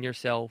it within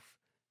yourself.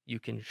 You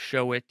can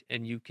show it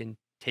and you can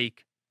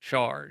take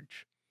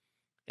charge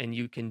and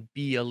you can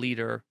be a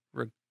leader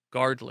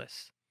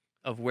regardless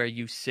of where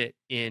you sit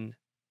in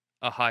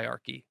a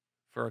hierarchy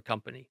for a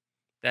company.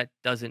 That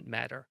doesn't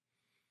matter.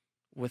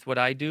 With what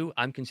I do,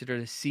 I'm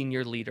considered a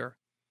senior leader.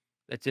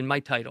 That's in my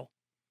title.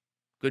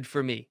 Good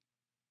for me.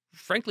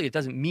 Frankly, it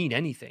doesn't mean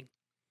anything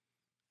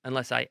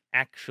unless I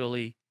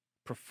actually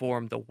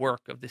perform the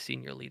work of the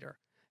senior leader.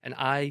 And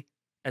I,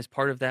 as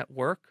part of that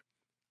work,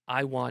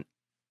 I want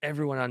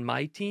everyone on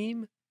my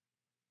team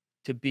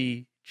to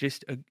be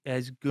just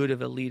as good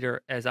of a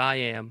leader as I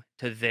am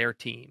to their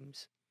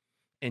teams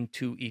and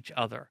to each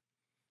other.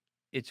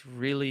 It's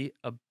really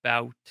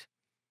about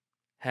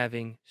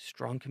having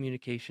strong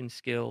communication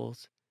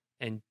skills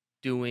and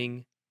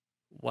doing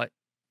what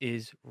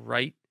is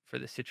right for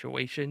the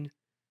situation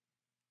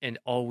and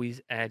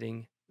always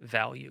adding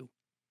value.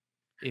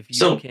 If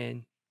you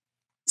can.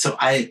 So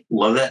I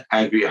love that.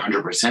 I agree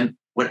 100%.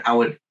 What I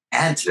would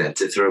add to that,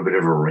 to throw a bit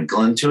of a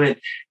wrinkle into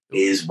it,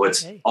 is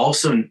what's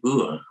also,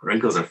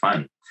 wrinkles are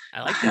fun.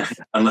 I like that.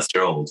 Unless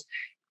you're old,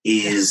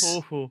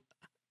 is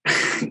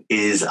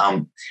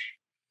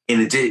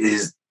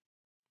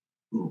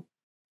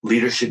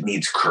leadership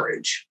needs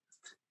courage.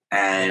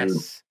 And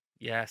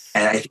yes.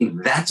 And I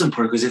think that's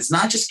important because it's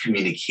not just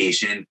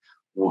communication,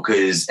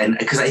 because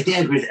I think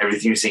I agree with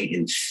everything you're saying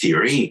in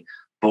theory,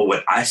 but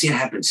what I've seen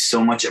happen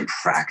so much in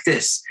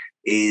practice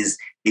is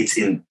it's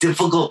in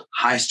difficult,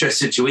 high-stress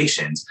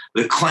situations.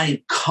 The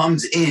client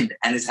comes in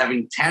and is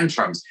having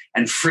tantrums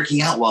and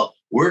freaking out while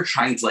we're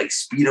trying to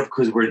speed up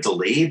because we're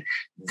delayed.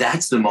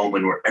 That's the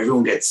moment where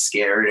everyone gets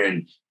scared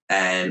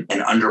and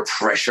under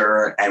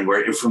pressure, and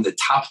we're from the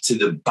top to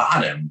the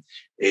bottom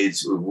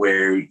is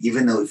where,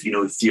 even though if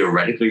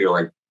theoretically you're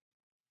like,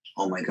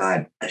 oh my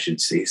God, I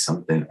should say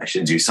something, I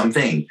should do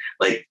something.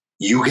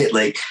 You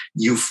get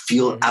you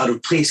feel out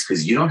of place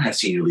because you don't have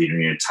senior leader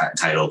in your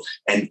title.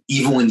 And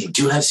even when you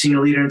do have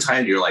senior leader in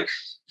title, you're like,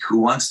 who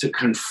wants to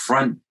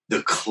confront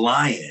the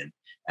client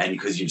and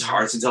because it's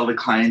hard to tell the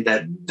client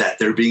that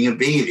they're being a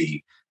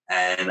baby,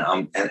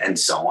 and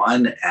so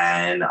on.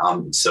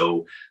 And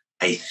so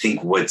I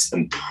think what's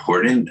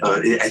important,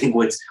 I think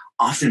what's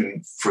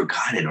often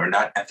forgotten or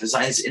not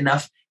emphasized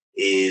enough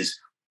is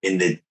in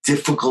the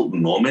difficult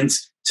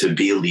moments to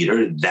be a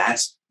leader,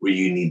 that's where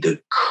you need the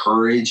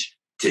courage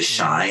to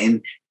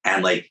shine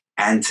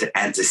and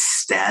to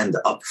stand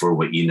up for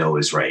what you know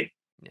is right.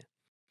 Yeah.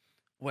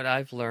 What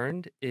I've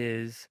learned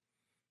is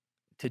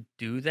to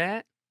do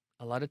that,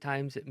 a lot of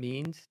times it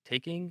means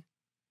taking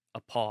a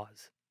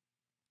pause.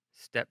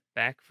 Step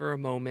back for a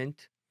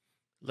moment,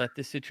 let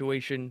the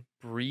situation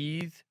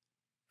breathe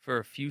for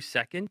a few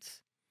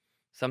seconds.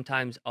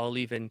 Sometimes I'll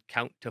even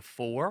count to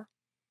 4,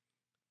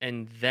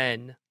 and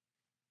then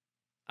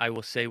I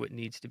will say what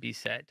needs to be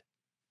said.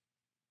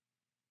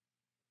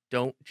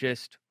 Don't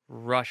just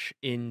rush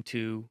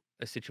into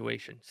a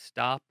situation.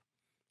 Stop,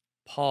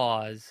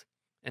 pause,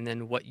 and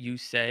then what you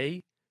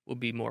say will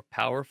be more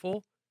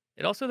powerful.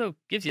 It also, though,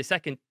 gives you a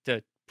second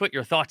to put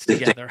your thoughts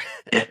together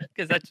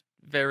because that's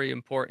very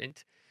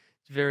important.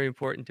 It's very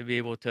important to be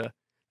able to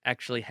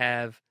actually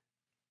have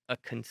a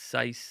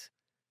concise,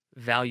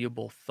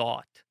 valuable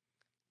thought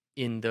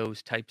in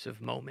those types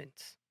of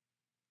moments.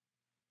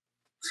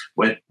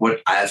 What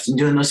I often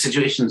do in those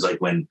situations,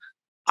 like when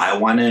I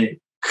want to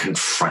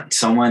confront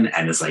someone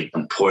and it's like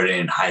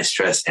important, high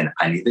stress, and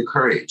I need the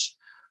courage.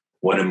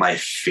 One of my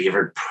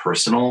favorite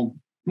personal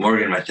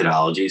Morgan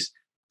methodologies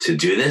to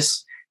do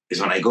this is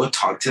when I go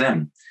talk to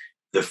them,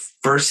 the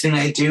first thing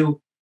I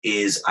do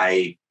is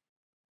I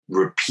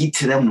repeat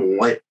to them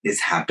what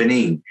is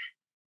happening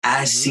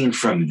as seen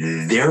from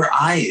their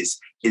eyes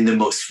in the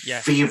most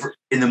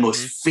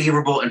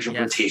favorable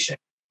interpretation.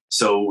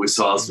 So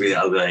I'll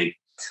be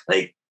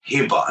like,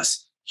 hey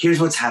boss, here's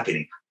what's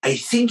happening. I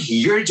think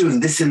you're doing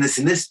this and this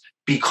and this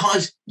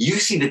because you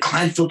see the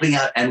client flipping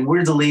out and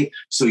we're delayed.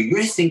 So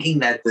you're thinking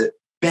that the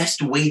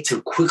best way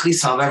to quickly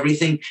solve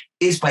everything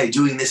is by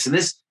doing this and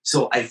this.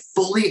 So I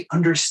fully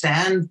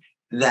understand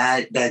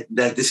that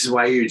this is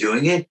why you're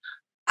doing it.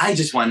 I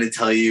just want to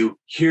tell you,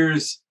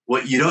 here's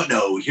what you don't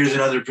know. Here's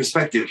another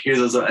perspective. Here's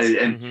those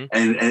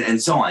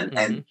and so on.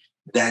 And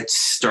that's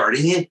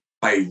starting it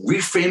by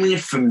reframing it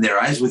from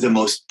their eyes with the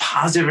most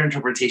positive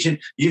interpretation.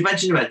 You've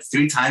mentioned about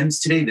 3 times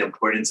today the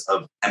importance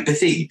of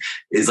empathy.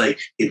 Is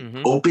like it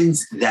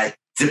opens that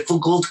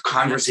difficult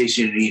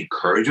conversation you need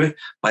courage with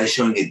by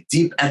showing a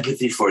deep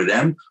empathy for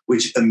them,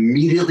 which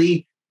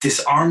immediately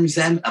disarms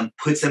them and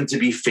puts them to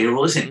be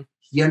favorable. Listen,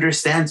 he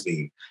understands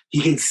me.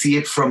 He can see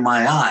it from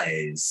my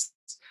eyes.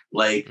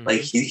 Like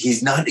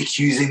he's not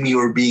accusing me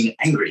or being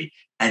angry.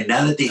 And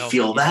now that they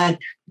feel that,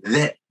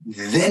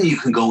 then you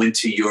can go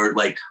into your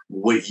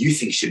what you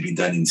think should be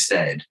done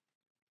instead.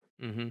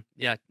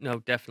 Yeah, no,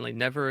 definitely.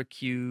 Never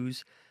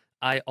accuse.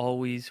 I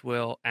always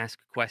will ask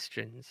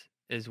questions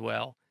as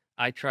well.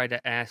 I try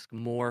to ask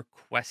more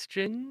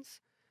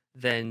questions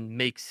than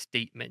make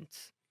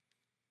statements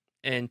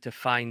and to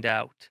find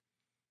out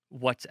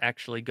what's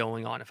actually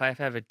going on. If I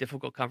have a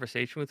difficult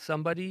conversation with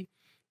somebody,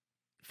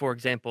 for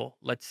example,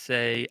 let's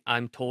say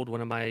I'm told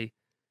one of my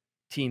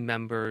team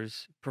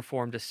members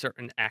performed a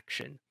certain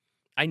action.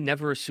 I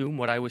never assume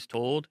what I was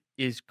told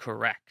is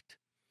correct.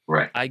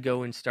 Right. I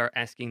go and start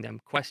asking them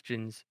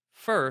questions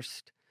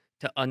first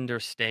to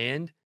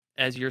understand,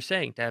 as you're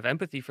saying, to have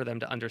empathy for them,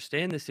 to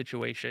understand the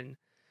situation,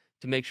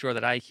 to make sure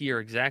that I hear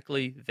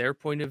exactly their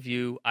point of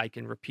view. I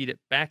can repeat it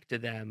back to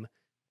them,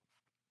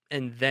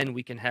 and then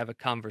we can have a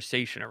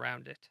conversation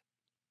around it.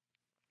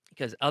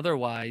 Because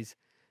otherwise,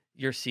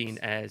 you're seen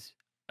as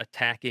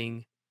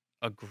attacking,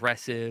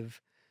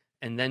 aggressive,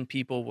 and then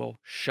people will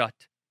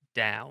shut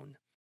down.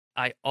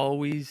 I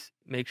always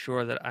make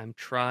sure that I'm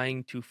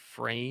trying to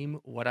frame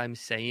what I'm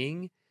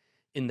saying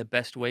in the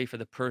best way for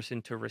the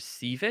person to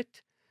receive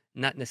it,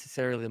 not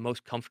necessarily the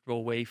most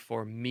comfortable way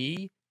for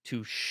me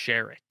to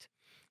share it.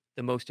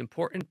 The most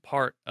important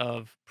part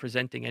of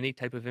presenting any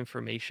type of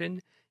information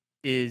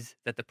is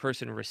that the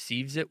person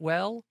receives it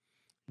well,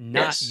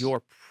 not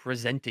you're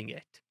presenting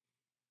it.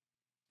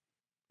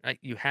 Right?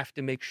 You have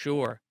to make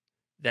sure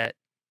that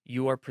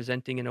you are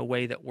presenting in a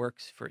way that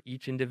works for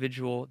each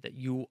individual that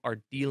you are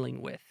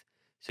dealing with.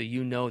 So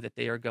you know that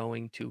they are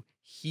going to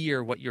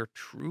hear what you're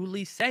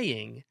truly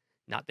saying,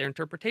 not their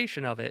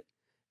interpretation of it,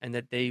 and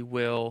that they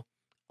will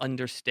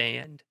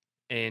understand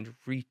and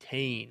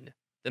retain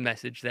the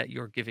message that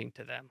you're giving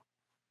to them.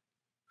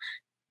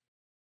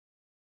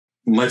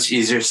 Much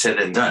easier said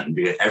than done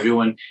because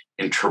everyone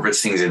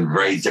interprets things in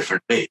very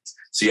different ways.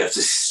 So you have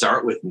to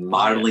start with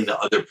modeling the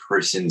other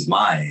person's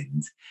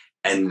mind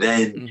and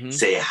then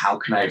say, how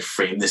can I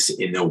frame this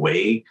in a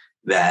way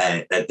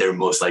that they're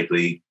most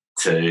likely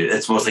to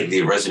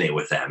resonate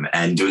with them?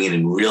 And doing it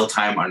in real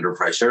time under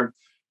pressure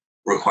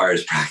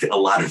requires a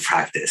lot of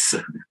practice.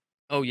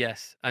 Oh,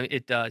 yes. I mean,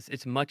 it does.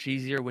 It's much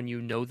easier when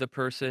you know the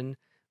person,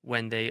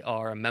 when they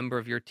are a member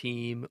of your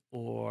team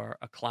or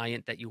a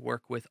client that you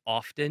work with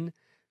often.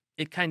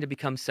 It kind of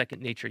becomes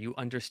second nature. You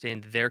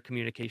understand their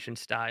communication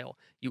style.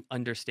 You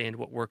understand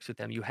what works with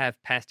them. You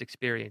have past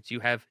experience. You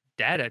have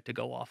data to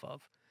go off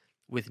of.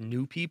 With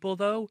new people,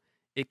 though,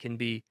 it can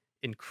be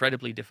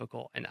incredibly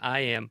difficult. And I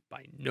am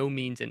by no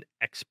means an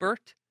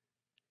expert.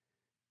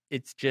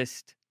 It's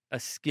just a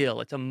skill.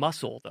 It's a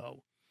muscle,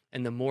 though.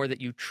 And the more that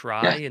you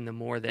try and the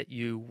more that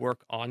you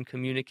work on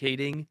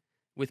communicating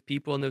with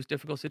people in those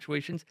difficult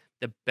situations,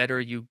 the better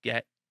you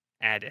get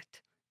at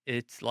it.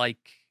 It's like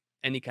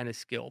any kind of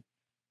skill.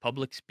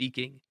 Public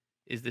speaking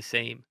is the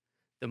same.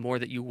 The more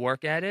that you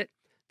work at it,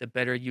 the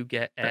better you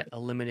get at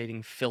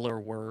eliminating filler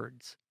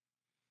words.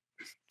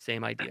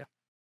 Same idea.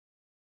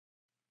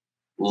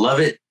 Love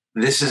it.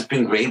 This has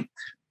been great.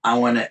 I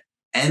want to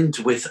end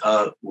with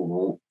a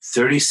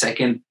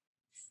 30-second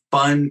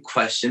fun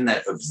question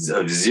that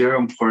of zero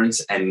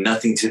importance and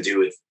nothing to do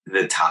with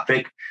the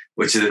topic,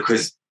 which is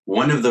because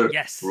one of the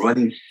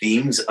running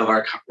themes of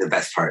the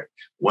best part,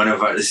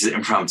 this is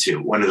impromptu,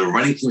 one of the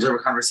running themes of our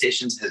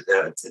conversations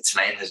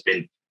tonight has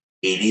been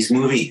 80s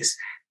movies.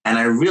 And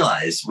I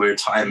realized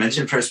I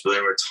mentioned Ferris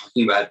Bueller, we're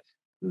talking about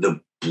the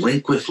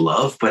Blink with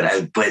Love, but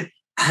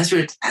as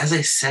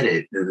I said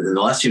it in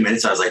the last few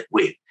minutes, I was like,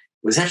 wait,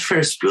 was that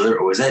Ferris Bueller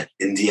or was that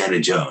Indiana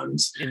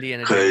Jones?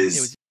 Indiana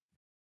Jones.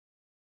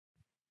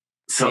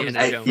 So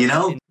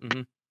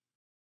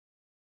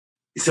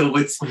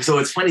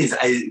what's funny is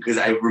because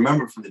I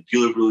remember from the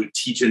Bueller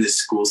teacher in the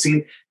school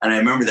scene, and I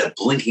remember that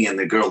blinking and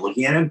the girl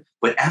looking at him.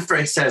 But after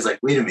I said, I was like,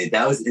 wait a minute,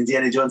 that was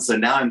Indiana Jones. So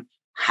now I'm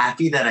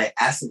happy that I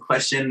asked the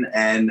question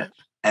and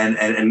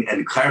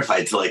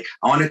clarified to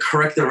I want to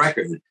correct the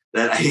record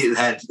that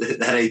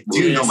I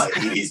do know my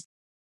 80s.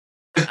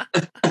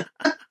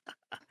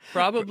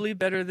 Probably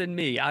better than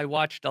me. I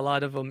watched a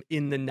lot of them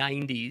in the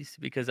 90s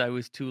because I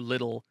was too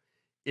little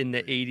in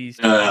the 80s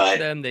to watch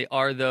them. They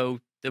are, though,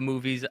 the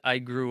movies I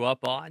grew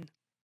up on.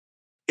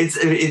 It's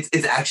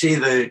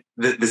actually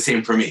the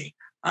same for me.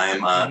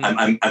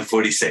 I'm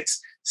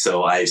 46,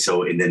 so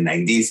in the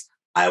 90s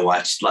I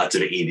watched lots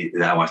of 80s.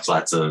 I watched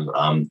lots of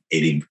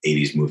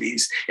 80s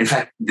movies. In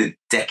fact, the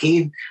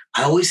decade,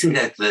 I always think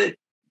that the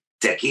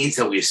decades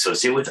that we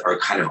associate with are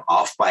kind of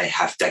off by a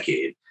half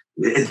decade.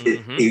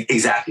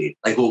 Exactly.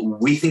 Like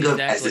what we think of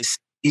as the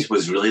 60s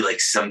was really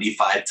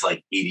 75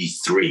 to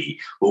 83.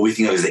 What we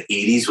think of as the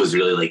 80s was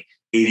really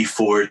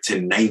 84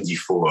 to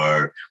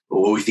 94.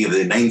 What we think of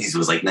the 90s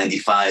was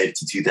 95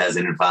 to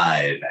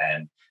 2005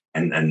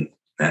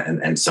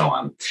 and so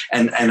on.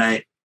 And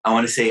I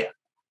want to say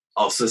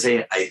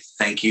I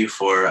thank you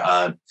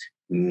for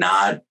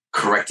not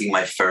correcting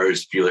my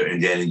Ferris Bueller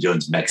Indiana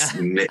Jones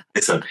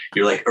mix up.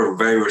 You're a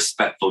very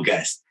respectful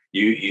guest.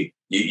 You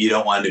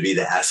don't want to be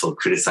the asshole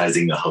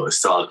criticizing the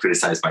host, so I'll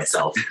criticize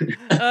myself.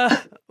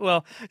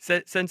 Well,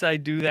 since I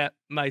do that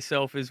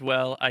myself as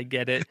well, I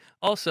get it.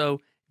 Also,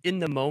 in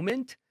the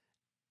moment,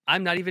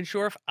 I'm not even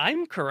sure if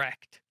I'm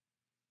correct.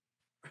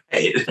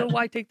 Right. So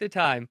why take the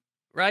time,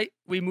 right?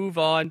 We move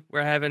on.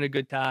 We're having a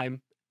good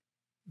time.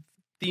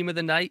 Theme of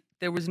the night,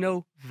 there was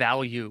no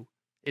value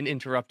in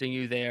interrupting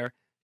you there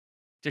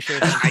to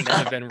share something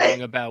that I've been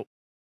wrong about.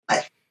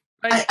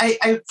 I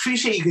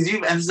appreciate you because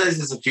you've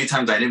emphasized this a few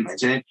times. I didn't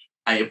mention it.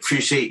 I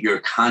appreciate your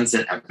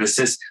constant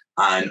emphasis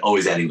on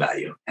always adding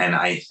value. And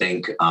I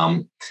think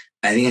I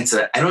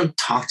don't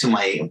talk to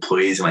my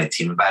employees and my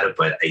team about it,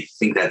 but I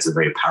think that's a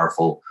very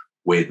powerful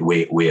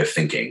way of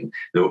thinking.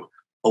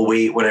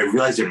 What I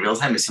realized in real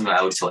time is something I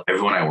always tell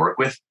everyone I work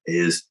with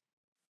is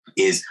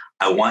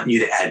I want you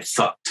to add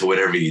thought to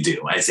whatever you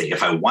do. I say,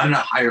 if I wanted to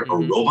hire a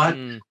robot,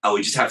 I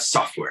would just have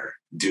software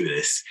do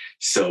this.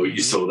 So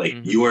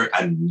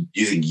I'm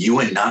using you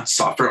and not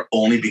software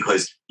only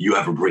because you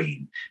have a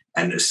brain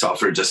and the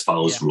software just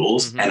follows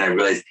rules. And I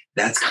realized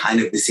that's kind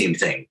of the same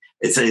thing.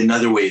 It's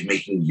another way of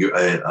making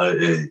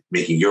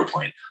your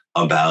point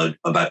about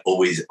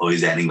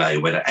always adding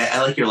value. But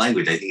I like your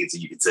language. I think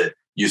it's a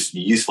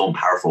useful and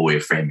powerful way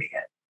of framing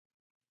it.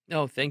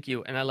 No, thank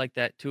you. And I like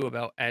that too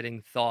about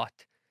adding thought.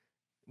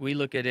 We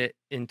look at it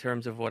in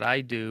terms of what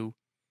I do.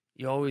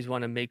 You always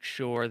want to make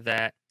sure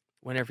that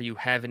whenever you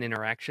have an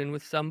interaction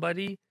with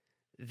somebody,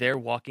 they're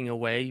walking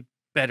away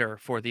better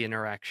for the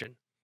interaction.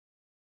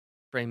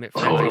 Frame it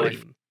from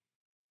blame.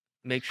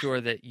 Make sure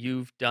that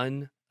you've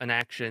done an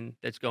action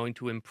that's going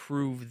to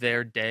improve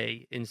their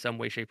day in some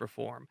way, shape, or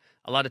form.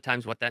 A lot of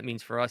times what that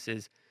means for us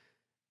is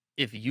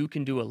if you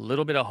can do a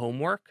little bit of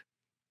homework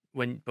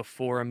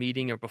before a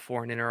meeting or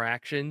before an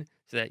interaction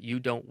so that you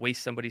don't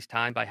waste somebody's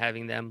time by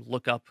having them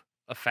look up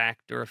a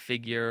fact or a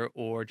figure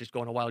or just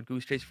go on a wild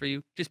goose chase for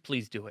you, just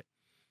please do it.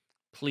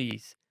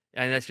 Please.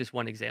 And that's just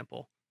one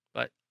example.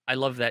 But I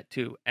love that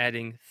too,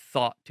 adding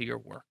thought to your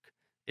work.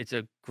 It's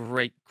a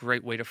great,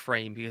 great way to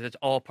frame because it's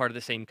all part of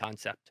the same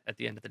concept at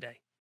the end of the day.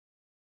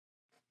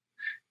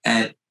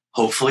 And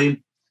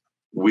hopefully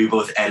we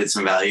both added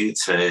some value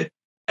to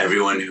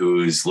everyone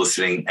who's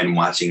listening and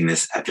watching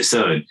this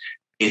episode.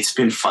 It's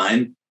been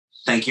fun.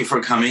 Thank you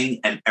for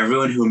coming. And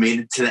everyone who made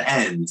it to the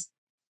end,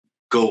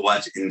 go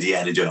watch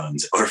Indiana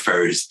Jones or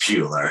Ferris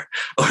Bueller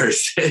or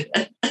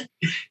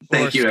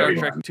thank you, Star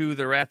everyone. Trek II: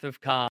 The Wrath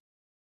of Khan.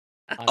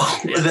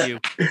 Oh,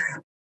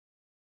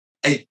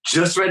 I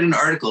just read an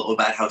article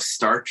about how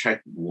Star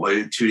Trek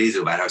 2 days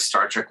ago about how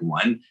Star Trek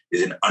 1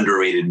 is an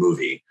underrated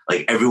movie.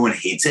 Like everyone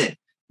hates it,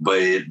 but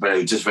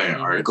I just read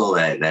an article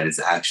that it's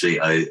actually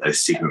a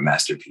secret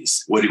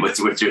masterpiece.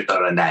 What's your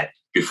thought on that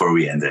before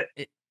we end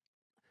it?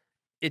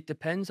 It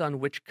depends on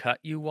which cut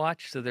you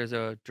watch. So there's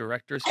a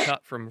director's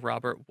cut from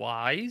Robert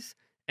Wise,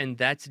 and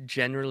that's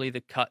generally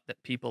the cut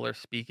that people are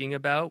speaking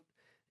about,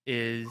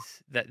 is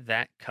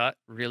that cut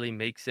really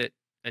makes it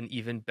an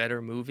even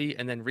better movie.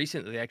 And then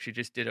recently they actually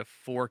just did a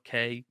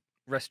 4K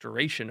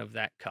restoration of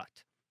that cut.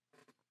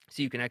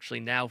 So you can actually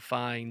now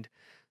find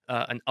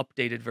an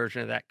updated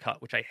version of that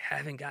cut, which I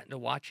haven't gotten to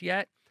watch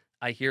yet.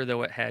 I hear,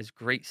 though, it has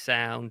great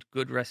sound,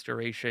 good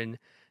restoration,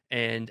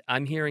 and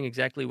I'm hearing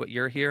exactly what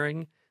you're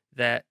hearing,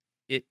 that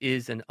it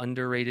is an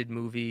underrated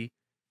movie,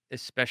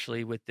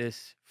 especially with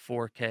this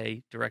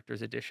 4K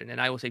director's edition. And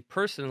I will say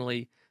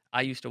personally,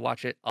 I used to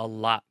watch it a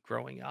lot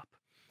growing up,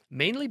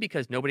 mainly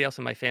because nobody else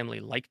in my family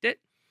liked it.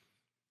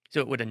 So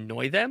it would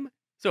annoy them.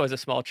 So as a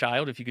small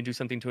child, if you can do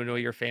something to annoy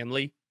your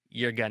family,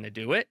 you're going to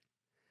do it.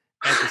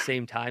 At the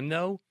same time,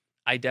 though,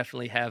 I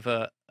definitely have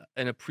an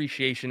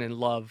appreciation and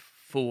love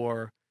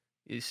for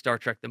Star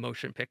Trek: The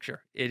Motion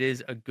Picture. It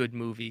is a good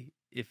movie.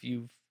 If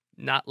you've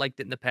not liked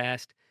it in the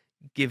past,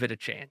 give it a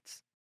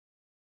chance.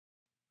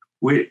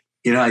 I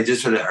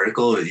just read an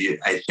article.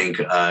 I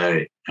think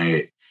I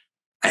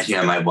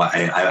might.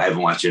 I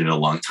haven't watched it in a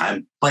long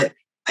time, but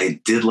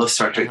I did love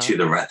Star Trek II: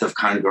 The Wrath of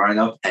Khan growing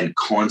up, and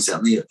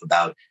coincidentally,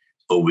 about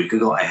a week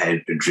ago, I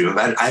had a dream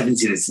about it. I haven't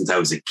seen it since I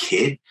was a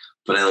kid,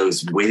 but I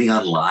was waiting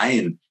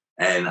online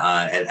and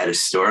at a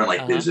store,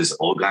 and there's this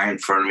old guy in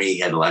front of me. He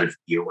had a lot of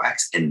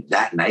earwax, and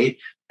that night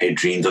I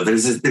dreamed of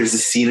there's a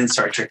scene in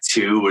Star Trek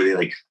 2 where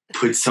they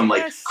put some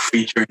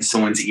creature in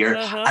someone's ear.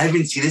 I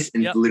haven't seen this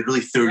in literally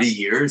 30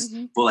 years,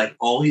 but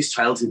all these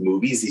childhood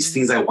movies, these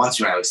things I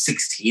watched when I was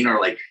 16 are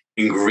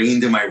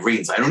ingrained in my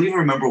brain. So I don't even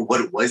remember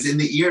what it was in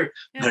the ear,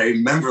 but I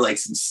remember I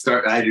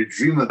had a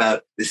dream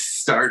about this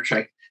Star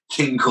Trek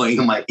thing going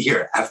in my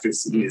ear after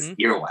seeing this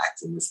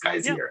earwax in this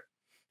guy's ear.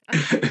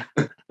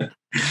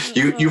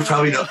 You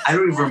probably know. I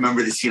don't even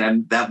remember the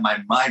scene that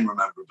my mind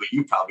remembered, but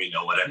you probably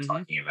know what I'm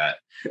talking about.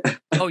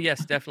 Oh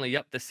yes, definitely.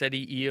 Yep, the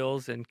SETI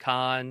eels and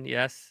Khan.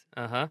 Yes.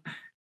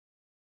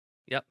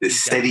 Yep. The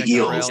SETI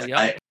eels.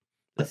 Yep.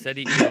 The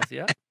SETI eels.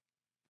 Yep.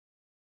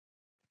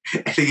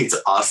 I think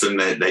it's awesome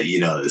that you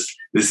know this.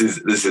 This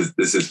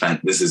is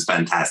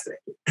fantastic.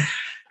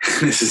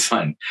 This is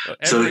fun.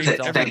 So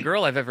every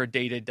girl I've ever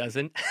dated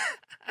doesn't.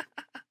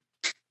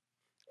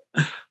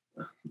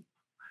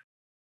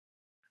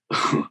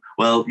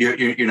 Well,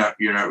 you're not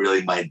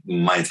really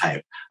my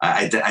type.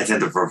 I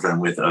tend to prefer them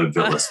with a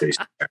Villa space,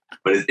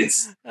 but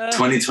it's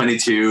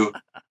 2022,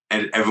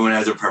 and everyone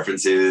has their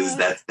preferences.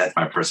 That's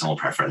my personal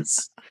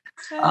preference.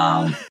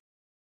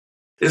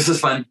 This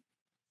was fun.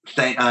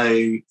 Thank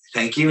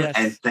you, yes,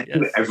 and thank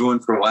you everyone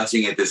for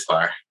watching it this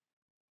far.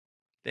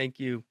 Thank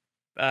you.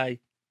 Bye.